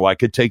person so I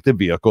could take the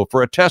vehicle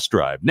for a test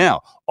drive.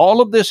 Now,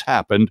 all of this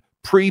happened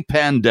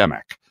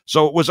pre-pandemic.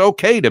 So it was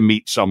okay to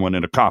meet someone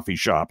in a coffee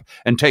shop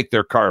and take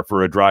their car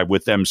for a drive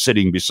with them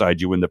sitting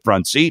beside you in the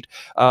front seat,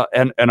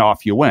 and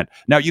off you went.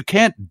 Now, you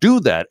can't do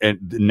that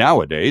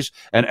nowadays,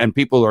 and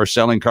people who are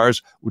selling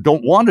cars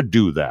don't want to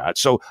do that.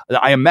 So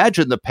I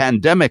imagine the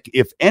pandemic,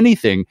 if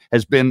anything,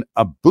 has been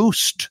a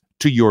boost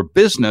to your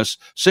business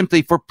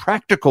simply for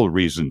practical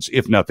reasons,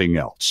 if nothing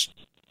else.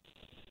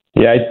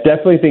 Yeah, I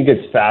definitely think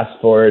it's fast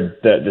forward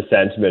the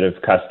sentiment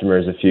of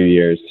customers a few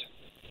years.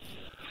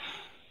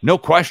 No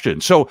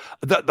question. So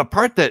the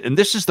part that, and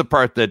this is the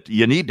part that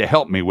you need to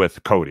help me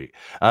with, Cody,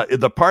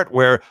 the part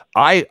where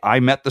I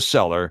met the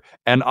seller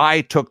and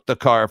I took the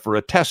car for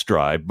a test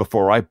drive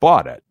before I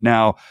bought it.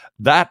 Now,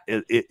 that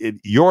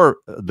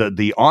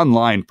the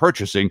online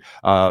purchasing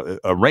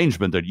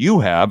arrangement that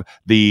you have,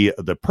 the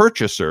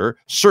purchaser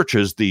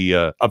searches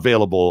the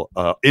available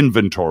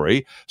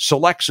inventory,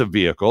 selects a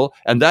vehicle,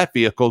 and that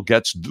vehicle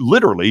gets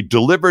literally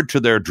delivered to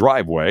their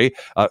driveway,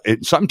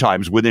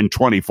 sometimes within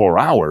 24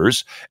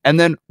 hours. And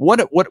then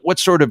what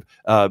sort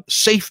of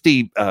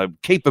safety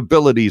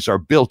capabilities are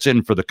built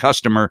in for the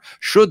customer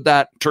should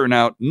that turn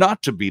out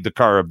not to be the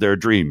car of their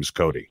dreams,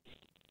 Cody?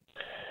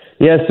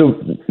 Yeah,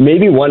 so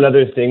maybe one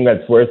other thing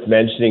that's worth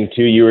mentioning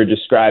too, you were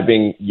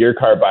describing your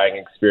car buying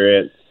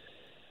experience.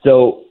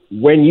 So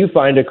when you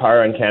find a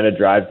car on Canada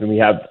Drives, and we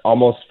have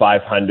almost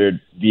 500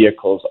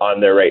 vehicles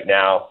on there right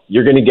now,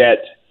 you're going to get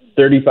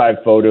 35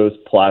 photos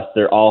plus.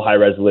 They're all high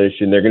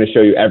resolution. They're going to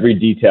show you every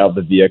detail of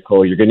the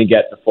vehicle. You're going to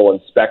get the full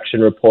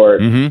inspection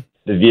report,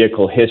 the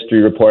vehicle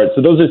history report.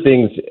 So those are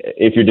things,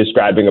 if you're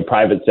describing a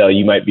private sale,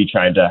 you might be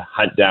trying to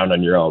hunt down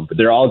on your own, but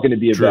they're all going to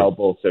be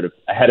available sort of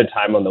ahead of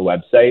time on the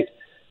website.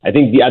 I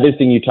think the other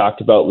thing you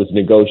talked about was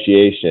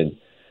negotiation.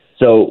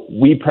 So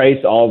we price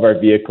all of our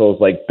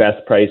vehicles like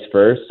best price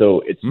first.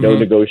 So it's no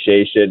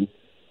negotiation.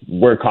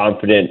 We're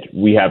confident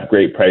we have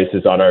great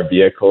prices on our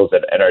vehicles,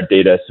 and our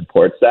data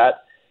supports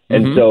that.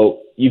 And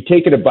so you've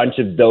taken a bunch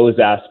of those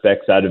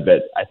aspects out of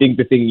it. I think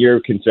the thing you're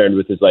concerned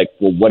with is like,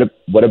 well,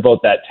 what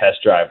about that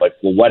test drive? Like,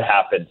 well, what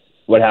happens?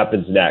 What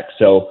happens next?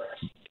 So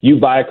you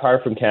buy a car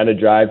from Canada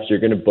Drives, you're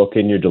going to book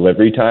in your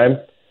delivery time.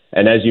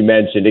 And as you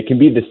mentioned, it can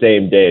be the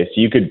same day.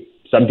 So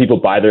some people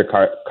buy their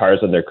cars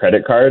on their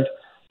credit card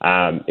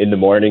in the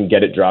morning,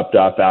 get it dropped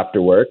off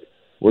after work.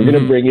 We're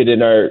going to bring it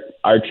in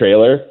our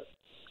trailer.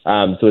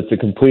 So it's a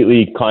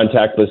completely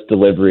contactless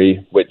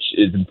delivery, which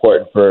is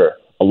important for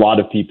a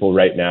lot of people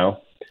right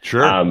now.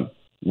 Sure.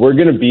 We're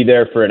going to be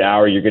there for an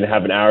hour. You're going to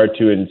have an hour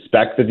to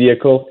inspect the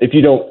vehicle. If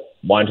you don't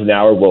want an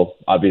hour, we'll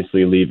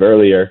obviously leave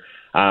earlier.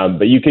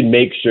 But you can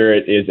make sure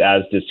it is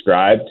as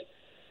described.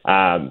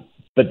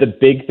 But the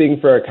big thing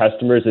for our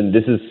customers, and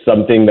this is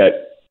something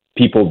that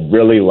people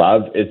really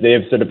love, is they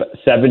have sort of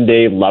a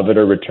 7-day love it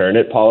or return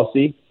it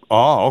policy.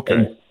 Oh, okay.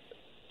 And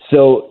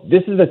so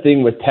this is the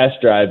thing with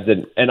test drives,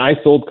 and I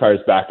sold cars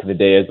back in the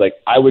day, is like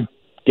I would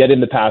get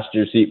in the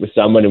passenger seat with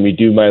someone and we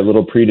do my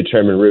little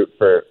predetermined route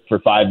for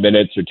 5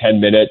 minutes or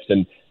 10 minutes,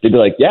 and they'd be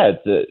like, yeah,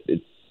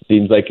 it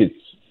seems like it's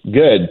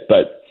good,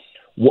 but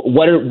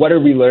what are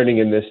we learning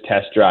in this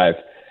test drive?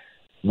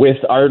 With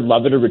our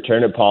love it or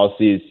return it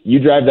policies, you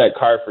drive that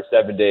car for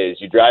 7 days,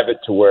 you drive it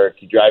to work,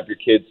 you drive your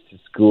kids to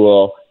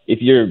school.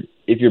 If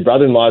your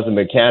brother-in-law is a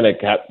mechanic,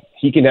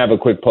 he can have a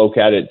quick poke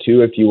at it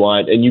too if you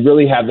want, and you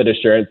really have that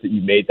assurance that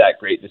you made that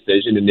great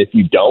decision. And if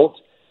you don't,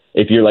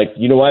 if you're like,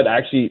 you know what,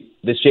 actually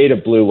the shade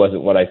of blue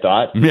wasn't what I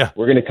thought,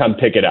 we're going to come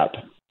pick it up.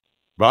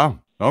 Wow.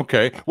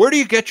 Okay. Where do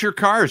you get your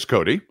cars,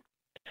 Cody?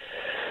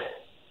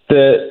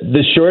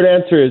 The short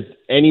answer is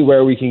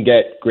anywhere we can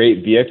get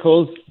great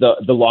vehicles.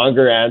 The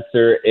longer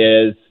answer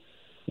is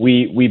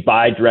we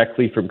buy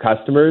directly from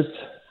customers.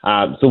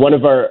 So one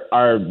of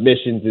our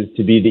missions is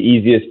to be the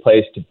easiest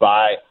place to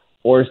buy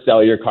or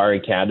sell your car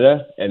in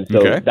Canada. And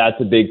so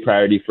that's a big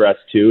priority for us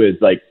too, is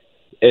like,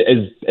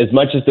 as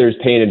much as there's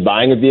pain in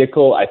buying a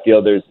vehicle, I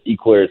feel there's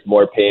equal or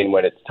more pain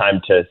when it's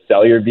time to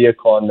sell your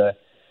vehicle on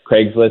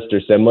Craigslist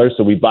or similar.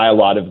 So we buy a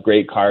lot of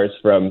great cars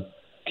from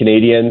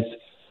Canadians.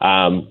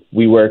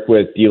 We work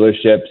with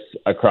dealerships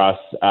across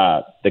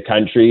the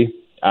country.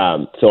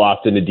 So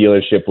often a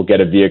dealership will get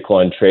a vehicle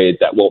on trade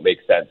that won't make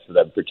sense for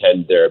them.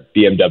 Pretend they're a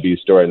BMW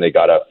store and they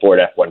got a Ford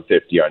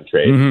F-150 on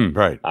trade. Mm-hmm,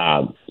 right.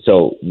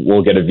 So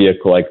we'll get a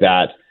vehicle like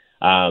that.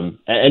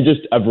 And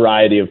just a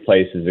variety of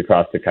places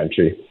across the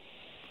country.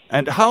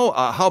 And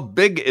how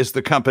big is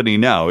the company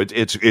now?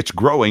 It's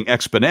growing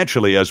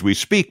exponentially as we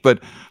speak.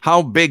 But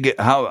how big?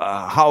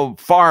 How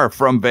far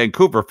from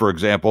Vancouver, for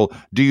example,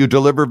 do you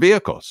deliver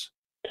vehicles?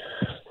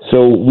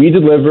 So we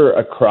deliver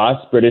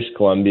across British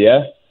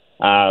Columbia,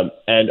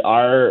 and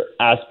our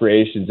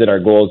aspirations and our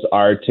goals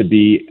are to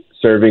be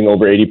serving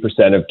over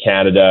 80% of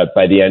Canada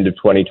by the end of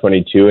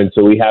 2022. And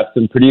so we have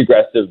some pretty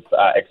aggressive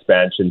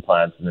expansion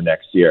plans in the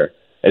next year.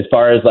 As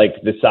far as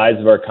like the size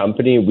of our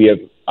company, we have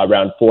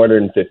around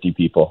 450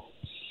 people.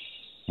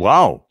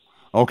 Wow.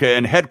 Okay.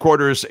 And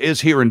headquarters is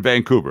here in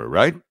Vancouver,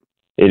 right?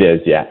 It is,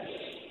 yeah.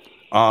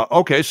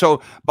 Okay.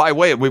 So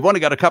we've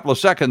only got a couple of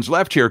seconds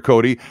left here,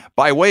 Cody,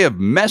 by way of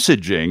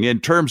messaging in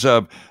terms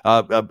of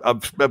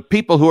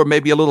people who are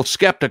maybe a little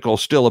skeptical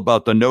still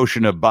about the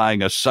notion of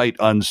buying a sight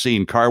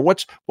unseen car.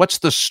 What's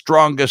the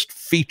strongest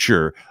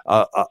feature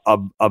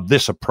of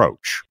this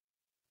approach?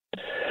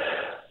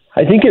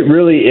 I think it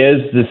really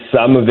is the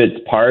sum of its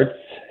parts.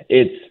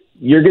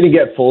 You're going to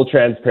get full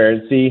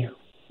transparency.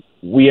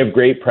 We have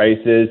great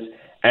prices,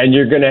 and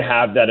you're going to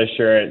have that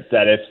assurance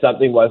that if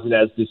something wasn't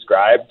as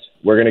described,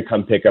 we're going to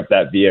come pick up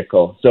that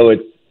vehicle. So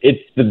it's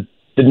the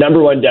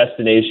number one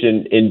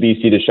destination in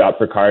BC to shop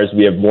for cars.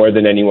 We have more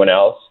than anyone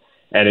else,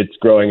 and it's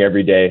growing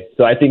every day.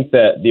 So I think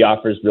that the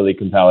offer is really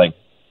compelling.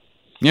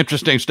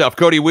 Interesting stuff.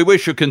 Cody, we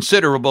wish you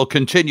considerable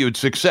continued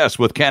success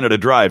with Canada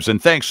Drives,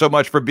 and thanks so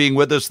much for being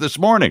with us this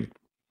morning.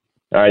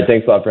 All right.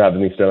 Thanks a lot for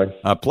having me, Sterling.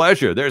 A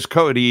pleasure. There's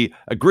Cody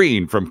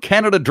Green from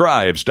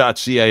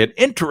CanadaDrives.ca, an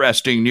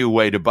interesting new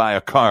way to buy a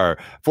car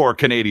for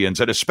Canadians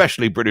and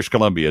especially British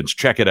Columbians.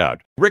 Check it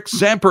out. Rick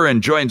Zamperin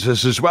joins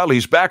us as well.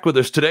 He's back with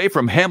us today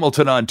from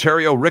Hamilton,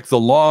 Ontario. Rick, the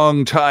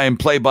longtime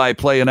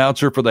play-by-play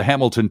announcer for the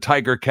Hamilton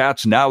Tiger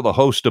Cats, now the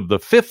host of the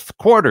fifth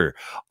quarter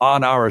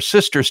on our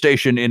sister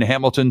station in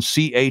Hamilton,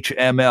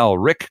 CHML.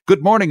 Rick,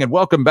 good morning and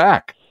welcome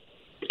back.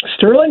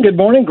 Sterling, good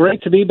morning.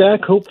 Great to be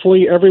back.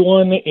 Hopefully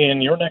everyone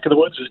in your neck of the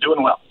woods is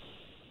doing well.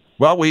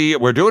 Well,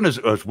 we're doing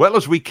as well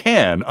as we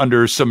can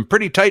under some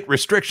pretty tight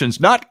restrictions.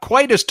 Not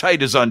quite as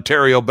tight as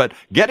Ontario, but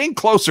getting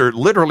closer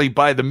literally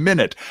by the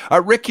minute.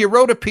 Rick, you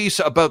wrote a piece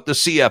about the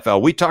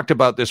CFL. We talked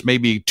about this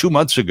maybe 2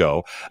 months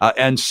ago.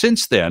 And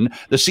since then,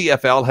 the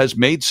CFL has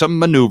made some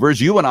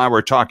maneuvers. You and I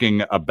were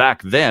talking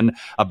back then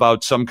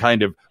about some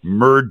kind of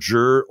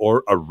merger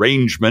or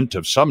arrangement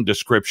of some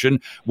description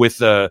with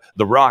the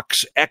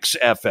Rock's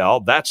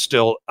XFL. That's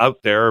still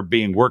out there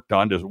being worked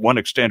on to one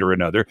extent or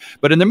another.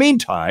 But in the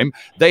meantime,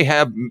 they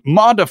have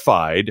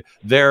modified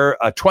their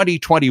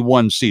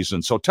 2021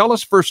 season. So tell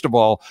us, first of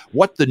all,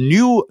 what the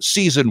new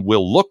season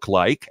will look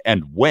like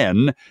and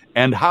when,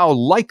 and how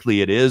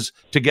likely it is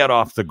to get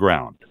off the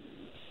ground.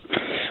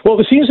 Well,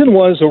 the season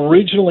was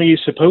originally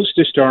supposed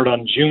to start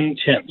on June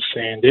 10th,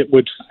 and it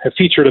would have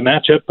featured a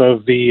matchup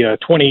of the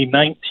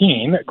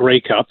 2019 Grey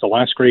Cup, the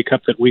last Grey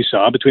Cup that we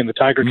saw between the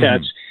Tiger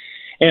Cats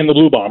and the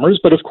Blue Bombers.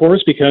 But of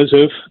course, because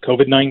of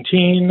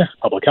COVID-19,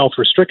 public health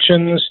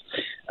restrictions,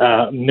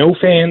 no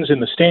fans in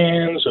the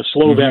stands, a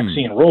slow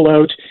vaccine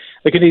rollout,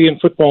 the Canadian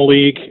Football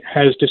League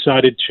has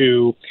decided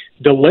to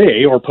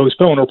delay or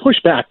postpone or push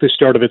back the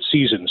start of its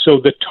season. So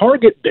the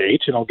target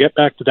date, and I'll get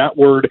back to that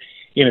word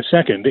in a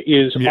second,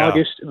 is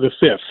August the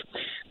 5th.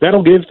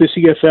 That'll give the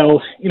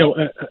CFL,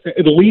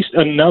 at least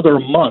another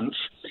month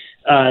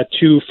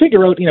to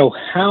figure out,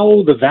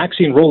 how the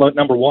vaccine rollout,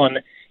 number one,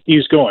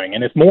 is going.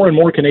 And if more and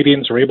more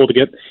Canadians are able to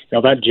get,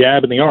 that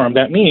jab in the arm,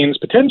 that means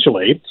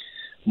potentially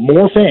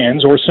more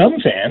fans or some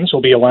fans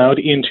will be allowed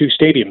into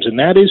stadiums. And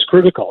that is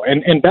critical.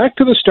 And back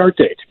to the start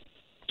date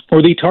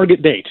or the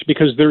target date,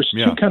 because there's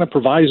two kind of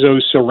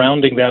provisos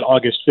surrounding that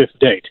August 5th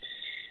date.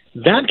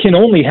 That can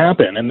only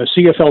happen, and the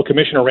CFL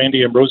Commissioner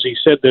Randy Ambrosie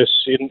said this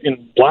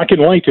in black and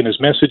white in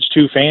his message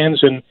to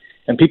fans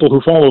and people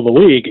who follow the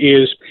league,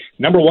 is,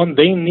 number one,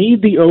 they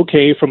need the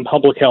okay from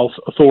public health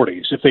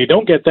authorities. If they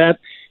don't get that,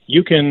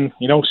 you can,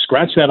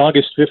 scratch that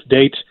August 5th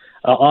date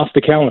off the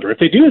calendar. If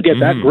they do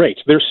get that, great.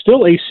 There's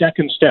still a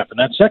second step, and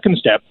that second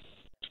step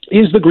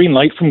is the green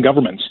light from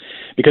governments.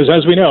 Because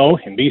as we know,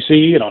 in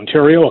BC and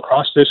Ontario,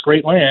 across this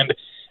great land,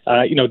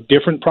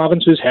 different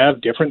provinces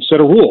have different set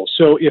of rules.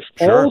 So if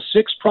all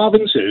 6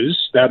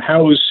 provinces that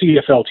house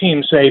CFL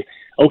teams say,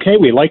 okay,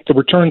 we like the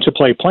return to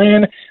play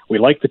plan, we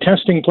like the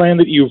testing plan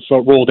that you've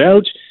rolled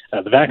out,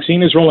 the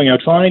vaccine is rolling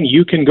out fine,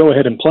 you can go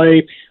ahead and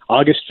play,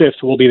 August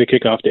 5th will be the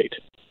kickoff date.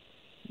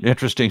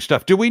 Interesting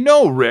stuff. Do we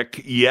know,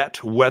 Rick,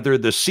 yet whether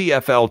the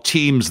CFL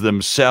teams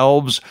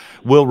themselves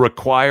will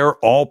require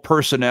all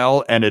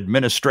personnel and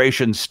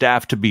administration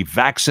staff to be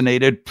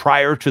vaccinated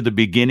prior to the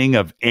beginning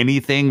of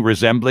anything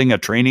resembling a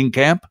training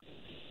camp?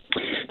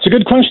 It's a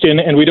good question,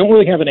 and we don't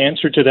really have an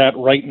answer to that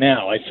right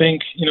now. I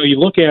think, you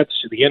look at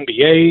the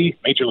NBA,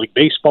 Major League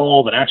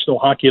Baseball, the National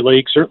Hockey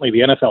League, certainly the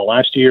NFL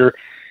last year,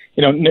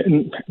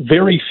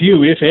 very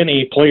few, if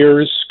any,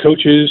 players,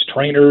 coaches,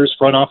 trainers,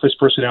 front office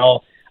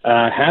personnel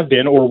have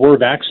been or were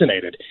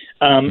vaccinated.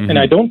 And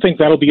I don't think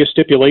that'll be a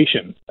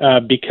stipulation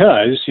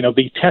because,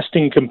 the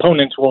testing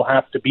components will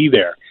have to be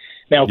there.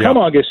 Now, come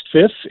August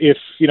 5th, if,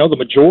 the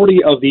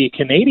majority of the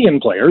Canadian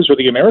players or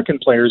the American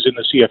players in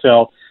the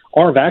CFL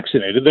are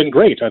vaccinated, then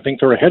great. I think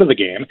they're ahead of the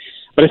game.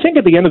 But I think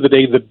at the end of the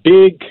day, the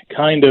big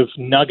kind of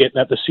nugget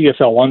that the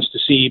CFL wants to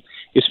see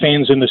is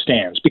fans in the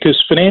stands,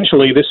 because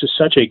financially this is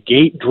such a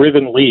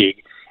gate-driven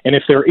league. And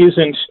if there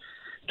isn't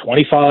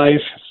 25,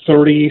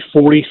 30,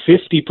 40,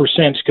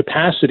 50%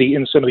 capacity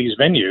in some of these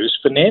venues,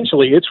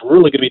 financially it's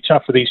really going to be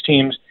tough for these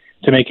teams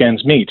to make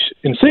ends meet.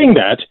 In saying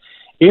that,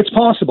 it's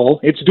possible,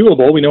 it's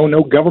doable. We know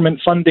no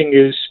government funding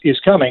is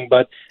coming,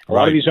 but a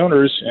lot of these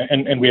owners,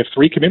 and we have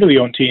 3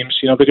 community-owned teams,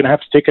 they're going to have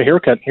to take a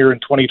haircut here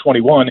in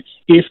 2021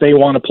 if they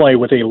want to play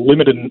with a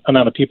limited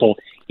amount of people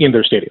in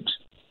their stadiums.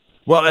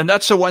 Well, and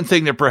that's the one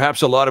thing that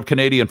perhaps a lot of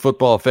Canadian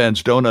football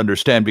fans don't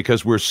understand,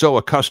 because we're so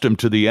accustomed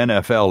to the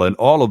NFL and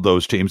all of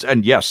those teams.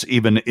 And yes,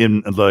 even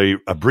in the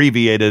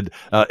abbreviated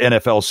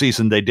NFL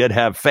season, they did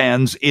have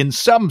fans in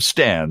some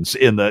stands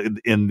in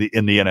the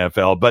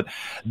NFL, but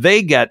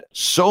they get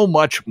so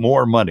much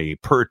more money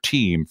per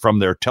team from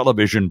their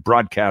television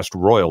broadcast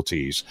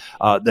royalties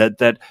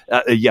that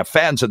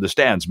fans in the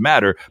stands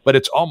matter, but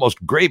it's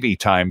almost gravy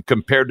time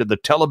compared to the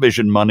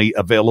television money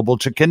available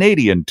to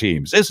Canadian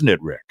teams, isn't it,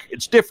 Rick?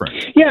 It's different.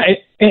 Yeah,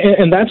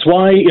 and that's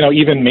why,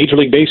 even Major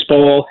League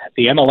Baseball,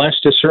 the MLS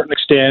to a certain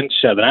extent,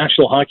 the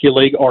National Hockey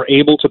League are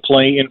able to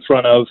play in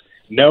front of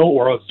no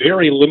or a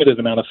very limited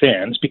amount of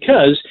fans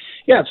because,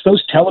 it's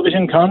those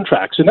television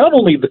contracts, and not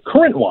only the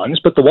current ones,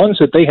 but the ones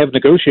that they have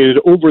negotiated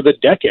over the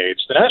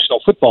decades. The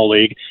National Football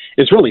League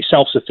is really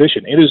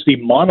self-sufficient. It is the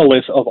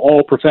monolith of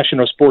all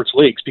professional sports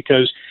leagues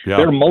because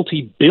their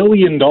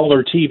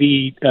multi-billion-dollar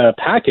TV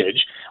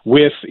package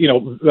with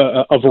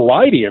a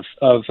variety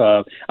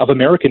of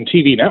American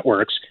TV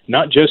networks,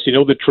 not just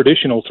the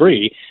traditional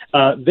 3,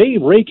 they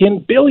rake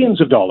in billions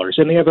of dollars,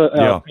 and they have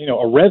a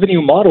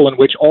revenue model in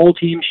which all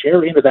teams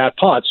share into that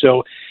pot.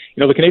 So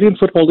the Canadian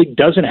Football League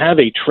doesn't have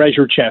a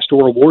treasure chest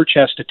or a war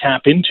chest to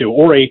tap into,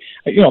 or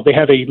they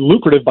have a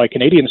lucrative by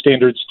Canadian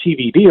standards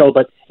TV deal,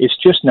 but it's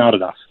just not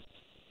enough.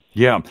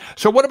 Yeah.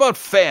 So what about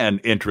fan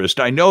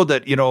interest? I know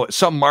that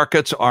some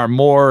markets are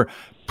more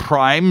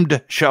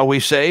primed, shall we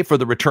say, for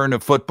the return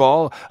of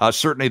football.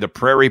 Certainly the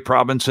prairie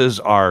provinces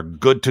are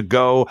good to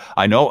go.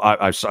 I know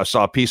I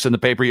saw a piece in the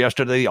paper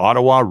yesterday,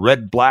 Ottawa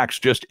Red Blacks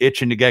just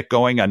itching to get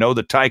going. I know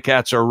the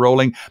Ticats are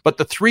rolling, but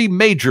the 3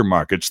 major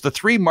markets,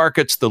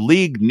 the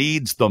league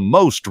needs the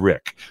most,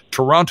 Rick: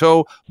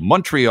 Toronto,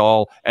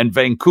 Montreal, and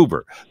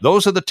Vancouver.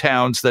 Those are the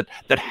towns that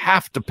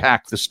have to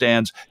pack the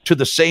stands to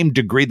the same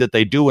degree that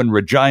they do in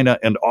Regina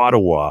and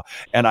Ottawa.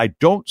 And I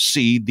don't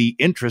see the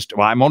interest.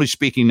 Well, I'm only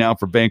speaking now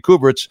for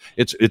Vancouver.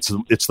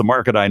 It's the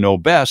market I know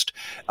best.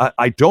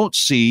 I don't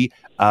see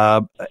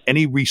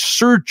any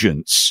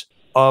resurgence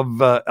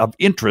of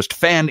interest,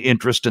 fan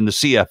interest in the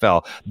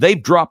CFL.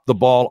 They've dropped the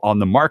ball on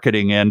the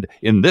marketing end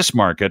in this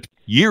market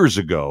years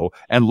ago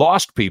and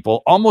lost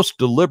people almost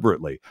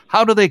deliberately.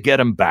 How do they get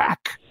them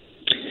back?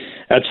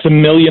 That's the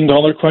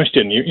million-dollar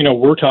question.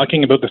 We're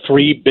talking about the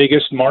 3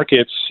 biggest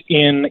markets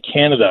in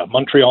Canada: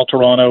 Montreal,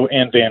 Toronto,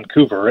 and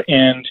Vancouver,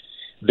 and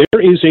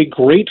there is a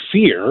great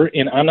fear,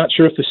 and I'm not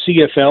sure if the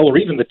CFL or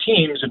even the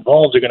teams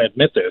involved are going to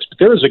admit this, but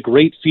there is a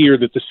great fear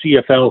that the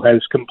CFL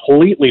has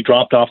completely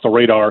dropped off the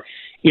radar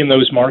in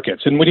those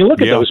markets. And when you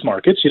look at those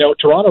markets,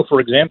 Toronto,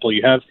 for example,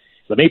 you have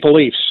the Maple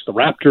Leafs, the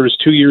Raptors,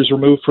 2 years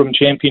removed from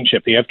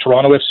championship. You have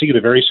Toronto FC, the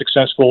very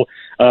successful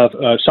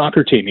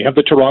soccer team. You have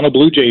the Toronto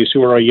Blue Jays,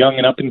 who are a young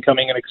and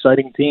up-and-coming and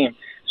exciting team.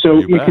 So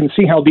you can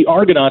see how the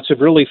Argonauts have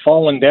really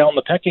fallen down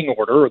the pecking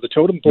order, or the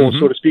totem pole,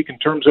 so to speak, in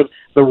terms of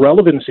the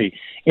relevancy.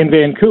 In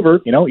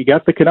Vancouver, you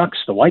got the Canucks,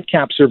 the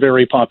Whitecaps are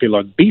very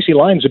popular. BC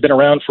Lions have been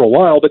around for a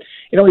while, but,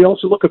 you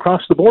also look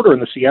across the border in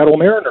the Seattle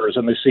Mariners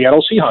and the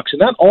Seattle Seahawks,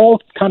 and that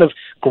all kind of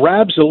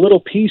grabs a little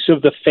piece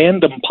of the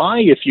fandom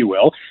pie, if you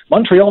will.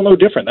 Montreal, no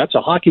different. That's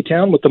a hockey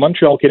town with the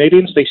Montreal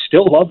Canadiens. They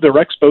still love their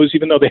Expos,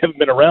 even though they haven't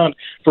been around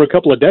for a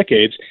couple of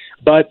decades.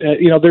 But,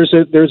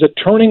 there's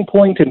a turning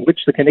point in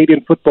which the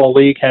Canadian Football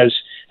League has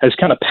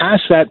kind of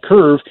passed that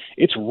curve.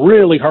 It's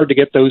really hard to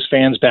get those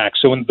fans back.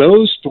 So in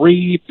those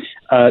 3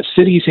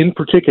 cities in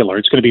particular,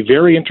 it's going to be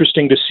very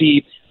interesting to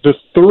see the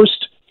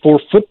thirst for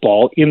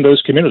football in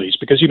those communities,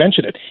 because you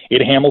mentioned it.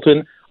 In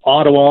Hamilton,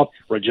 Ottawa,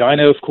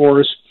 Regina, of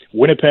course,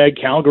 Winnipeg,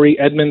 Calgary,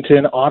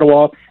 Edmonton,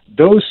 Ottawa,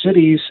 those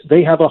cities,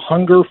 they have a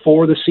hunger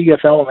for the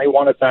CFL, and they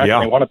want it back,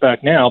 and they want it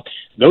back now.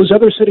 Those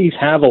other cities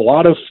have a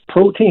lot of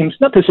pro teams,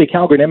 not to say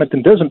Calgary and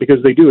Edmonton doesn't,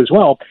 because they do as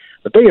well,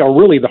 but they are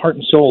really the heart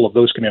and soul of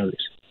those communities.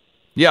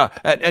 Yeah,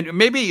 and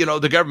maybe,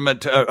 the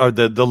government or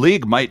the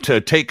league might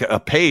take a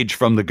page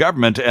from the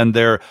government and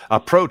their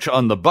approach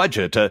on the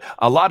budget.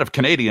 A lot of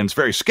Canadians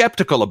very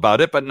skeptical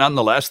about it, but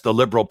nonetheless, the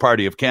Liberal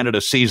Party of Canada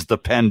sees the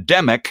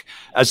pandemic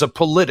as a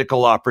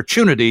political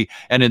opportunity,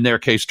 and in their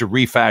case, to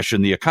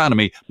refashion the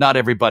economy. Not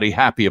everybody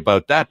happy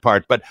about that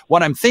part, but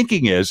what I'm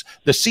thinking is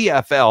the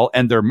CFL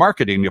and their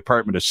marketing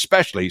department,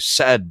 especially,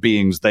 sad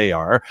beings they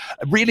are,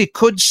 really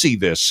could see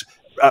this.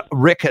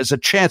 Rick, has a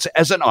chance,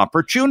 as an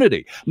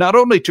opportunity, not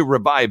only to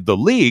revive the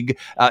league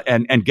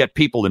and get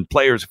people and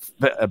players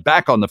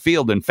back on the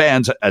field and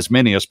fans, as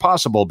many as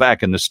possible,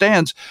 back in the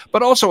stands,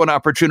 but also an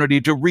opportunity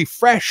to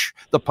refresh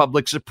the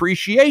public's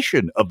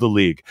appreciation of the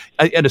league.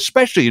 And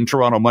especially in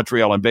Toronto,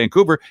 Montreal, and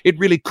Vancouver, it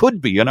really could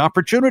be an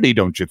opportunity,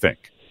 don't you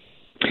think?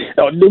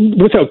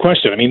 Without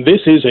question. I mean,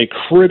 this is a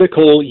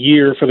critical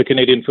year for the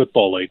Canadian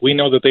Football League. We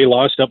know that they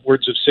lost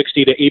upwards of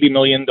 $60 to $80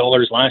 million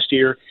last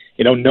year.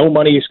 No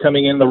money is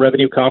coming in the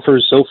revenue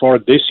coffers so far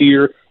this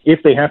year.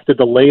 If they have to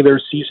delay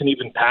their season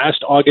even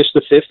past August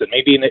the 5th and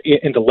maybe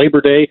into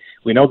Labor Day,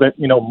 we know that,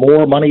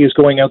 more money is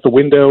going out the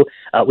window.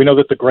 We know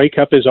that the Grey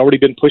Cup has already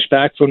been pushed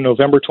back from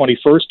November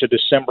 21st to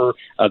December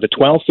the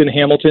 12th in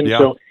Hamilton. Yeah.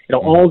 So,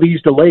 all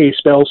these delays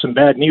spell some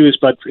bad news.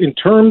 But in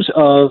terms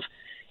of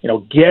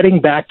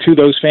getting back to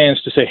those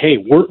fans to say, hey,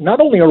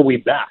 not only are we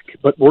back,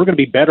 but we're going to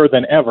be better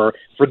than ever.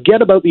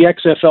 Forget about the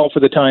XFL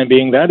for the time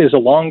being. That is a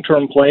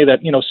long-term play that,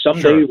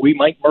 someday we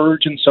might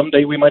merge and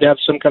someday we might have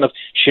some kind of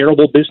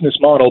shareable business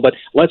model. But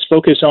let's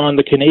focus on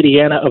the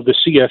Canadiana of the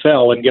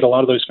CFL and get a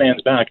lot of those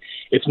fans back.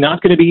 It's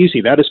not going to be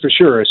easy, that is for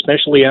sure,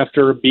 especially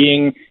after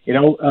being,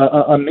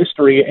 a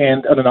mystery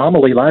and an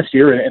anomaly last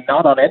year and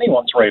not on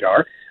anyone's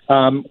radar.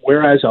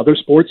 Whereas other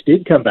sports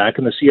did come back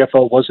and the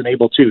CFL wasn't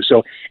able to.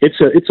 So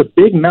it's a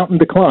big mountain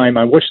to climb.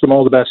 I wish them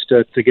all the best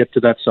to get to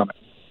that summit.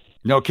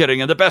 No kidding.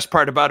 And the best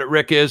part about it,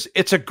 Rick, is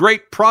it's a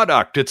great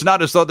product. It's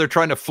not as though they're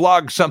trying to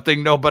flog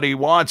something nobody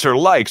wants or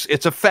likes.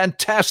 It's a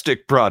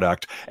fantastic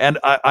product. And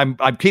I'm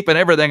keeping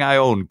everything I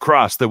own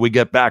crossed that we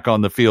get back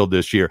on the field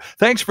this year.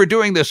 Thanks for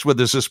doing this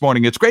with us this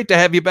morning. It's great to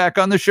have you back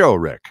on the show,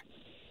 Rick.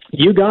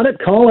 You got it.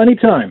 Call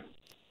anytime.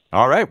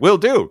 All right, will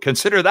do.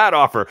 Consider that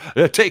offer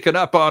taken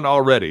up on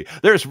already.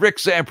 There's Rick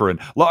Zamperin,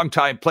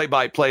 longtime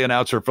play-by-play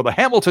announcer for the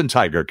Hamilton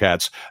Tiger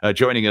Cats,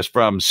 joining us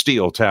from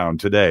Steeltown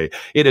today.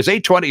 It is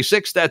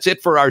 8:26. That's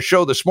it for our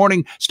show this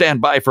morning.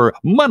 Stand by for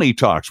Money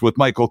Talks with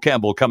Michael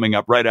Campbell coming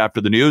up right after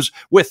the news.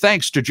 With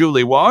thanks to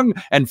Julie Wong,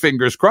 and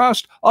fingers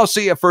crossed, I'll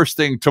see you first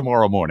thing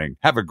tomorrow morning.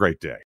 Have a great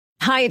day.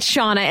 Hi, it's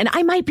Shauna, and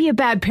I might be a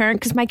bad parent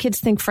because my kids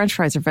think French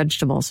fries are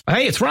vegetables.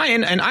 Hey, it's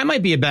Ryan, and I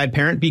might be a bad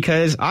parent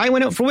because I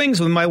went out for wings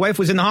when my wife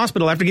was in the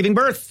hospital after giving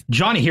birth.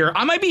 Johnny here.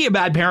 I might be a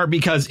bad parent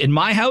because in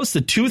my house,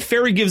 the tooth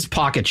fairy gives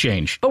pocket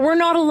change. But we're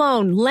not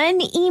alone. Len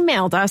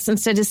emailed us and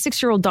said his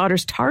 6-year-old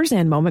daughter's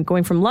Tarzan moment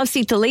going from love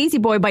seat to lazy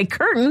boy by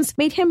curtains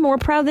made him more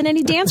proud than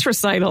any dance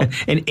recital.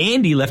 And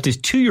Andy left his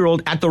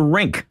 2-year-old at the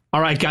rink.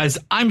 All right, guys,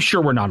 I'm sure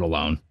we're not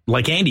alone.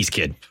 Like Andy's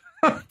kid.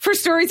 For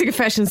stories and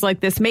confessions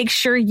like this, make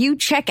sure you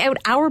check out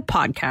our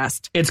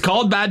podcast. It's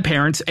called Bad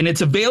Parents, and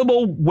it's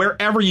available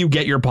wherever you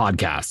get your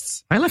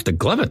podcasts. I left a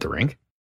glove at the rink.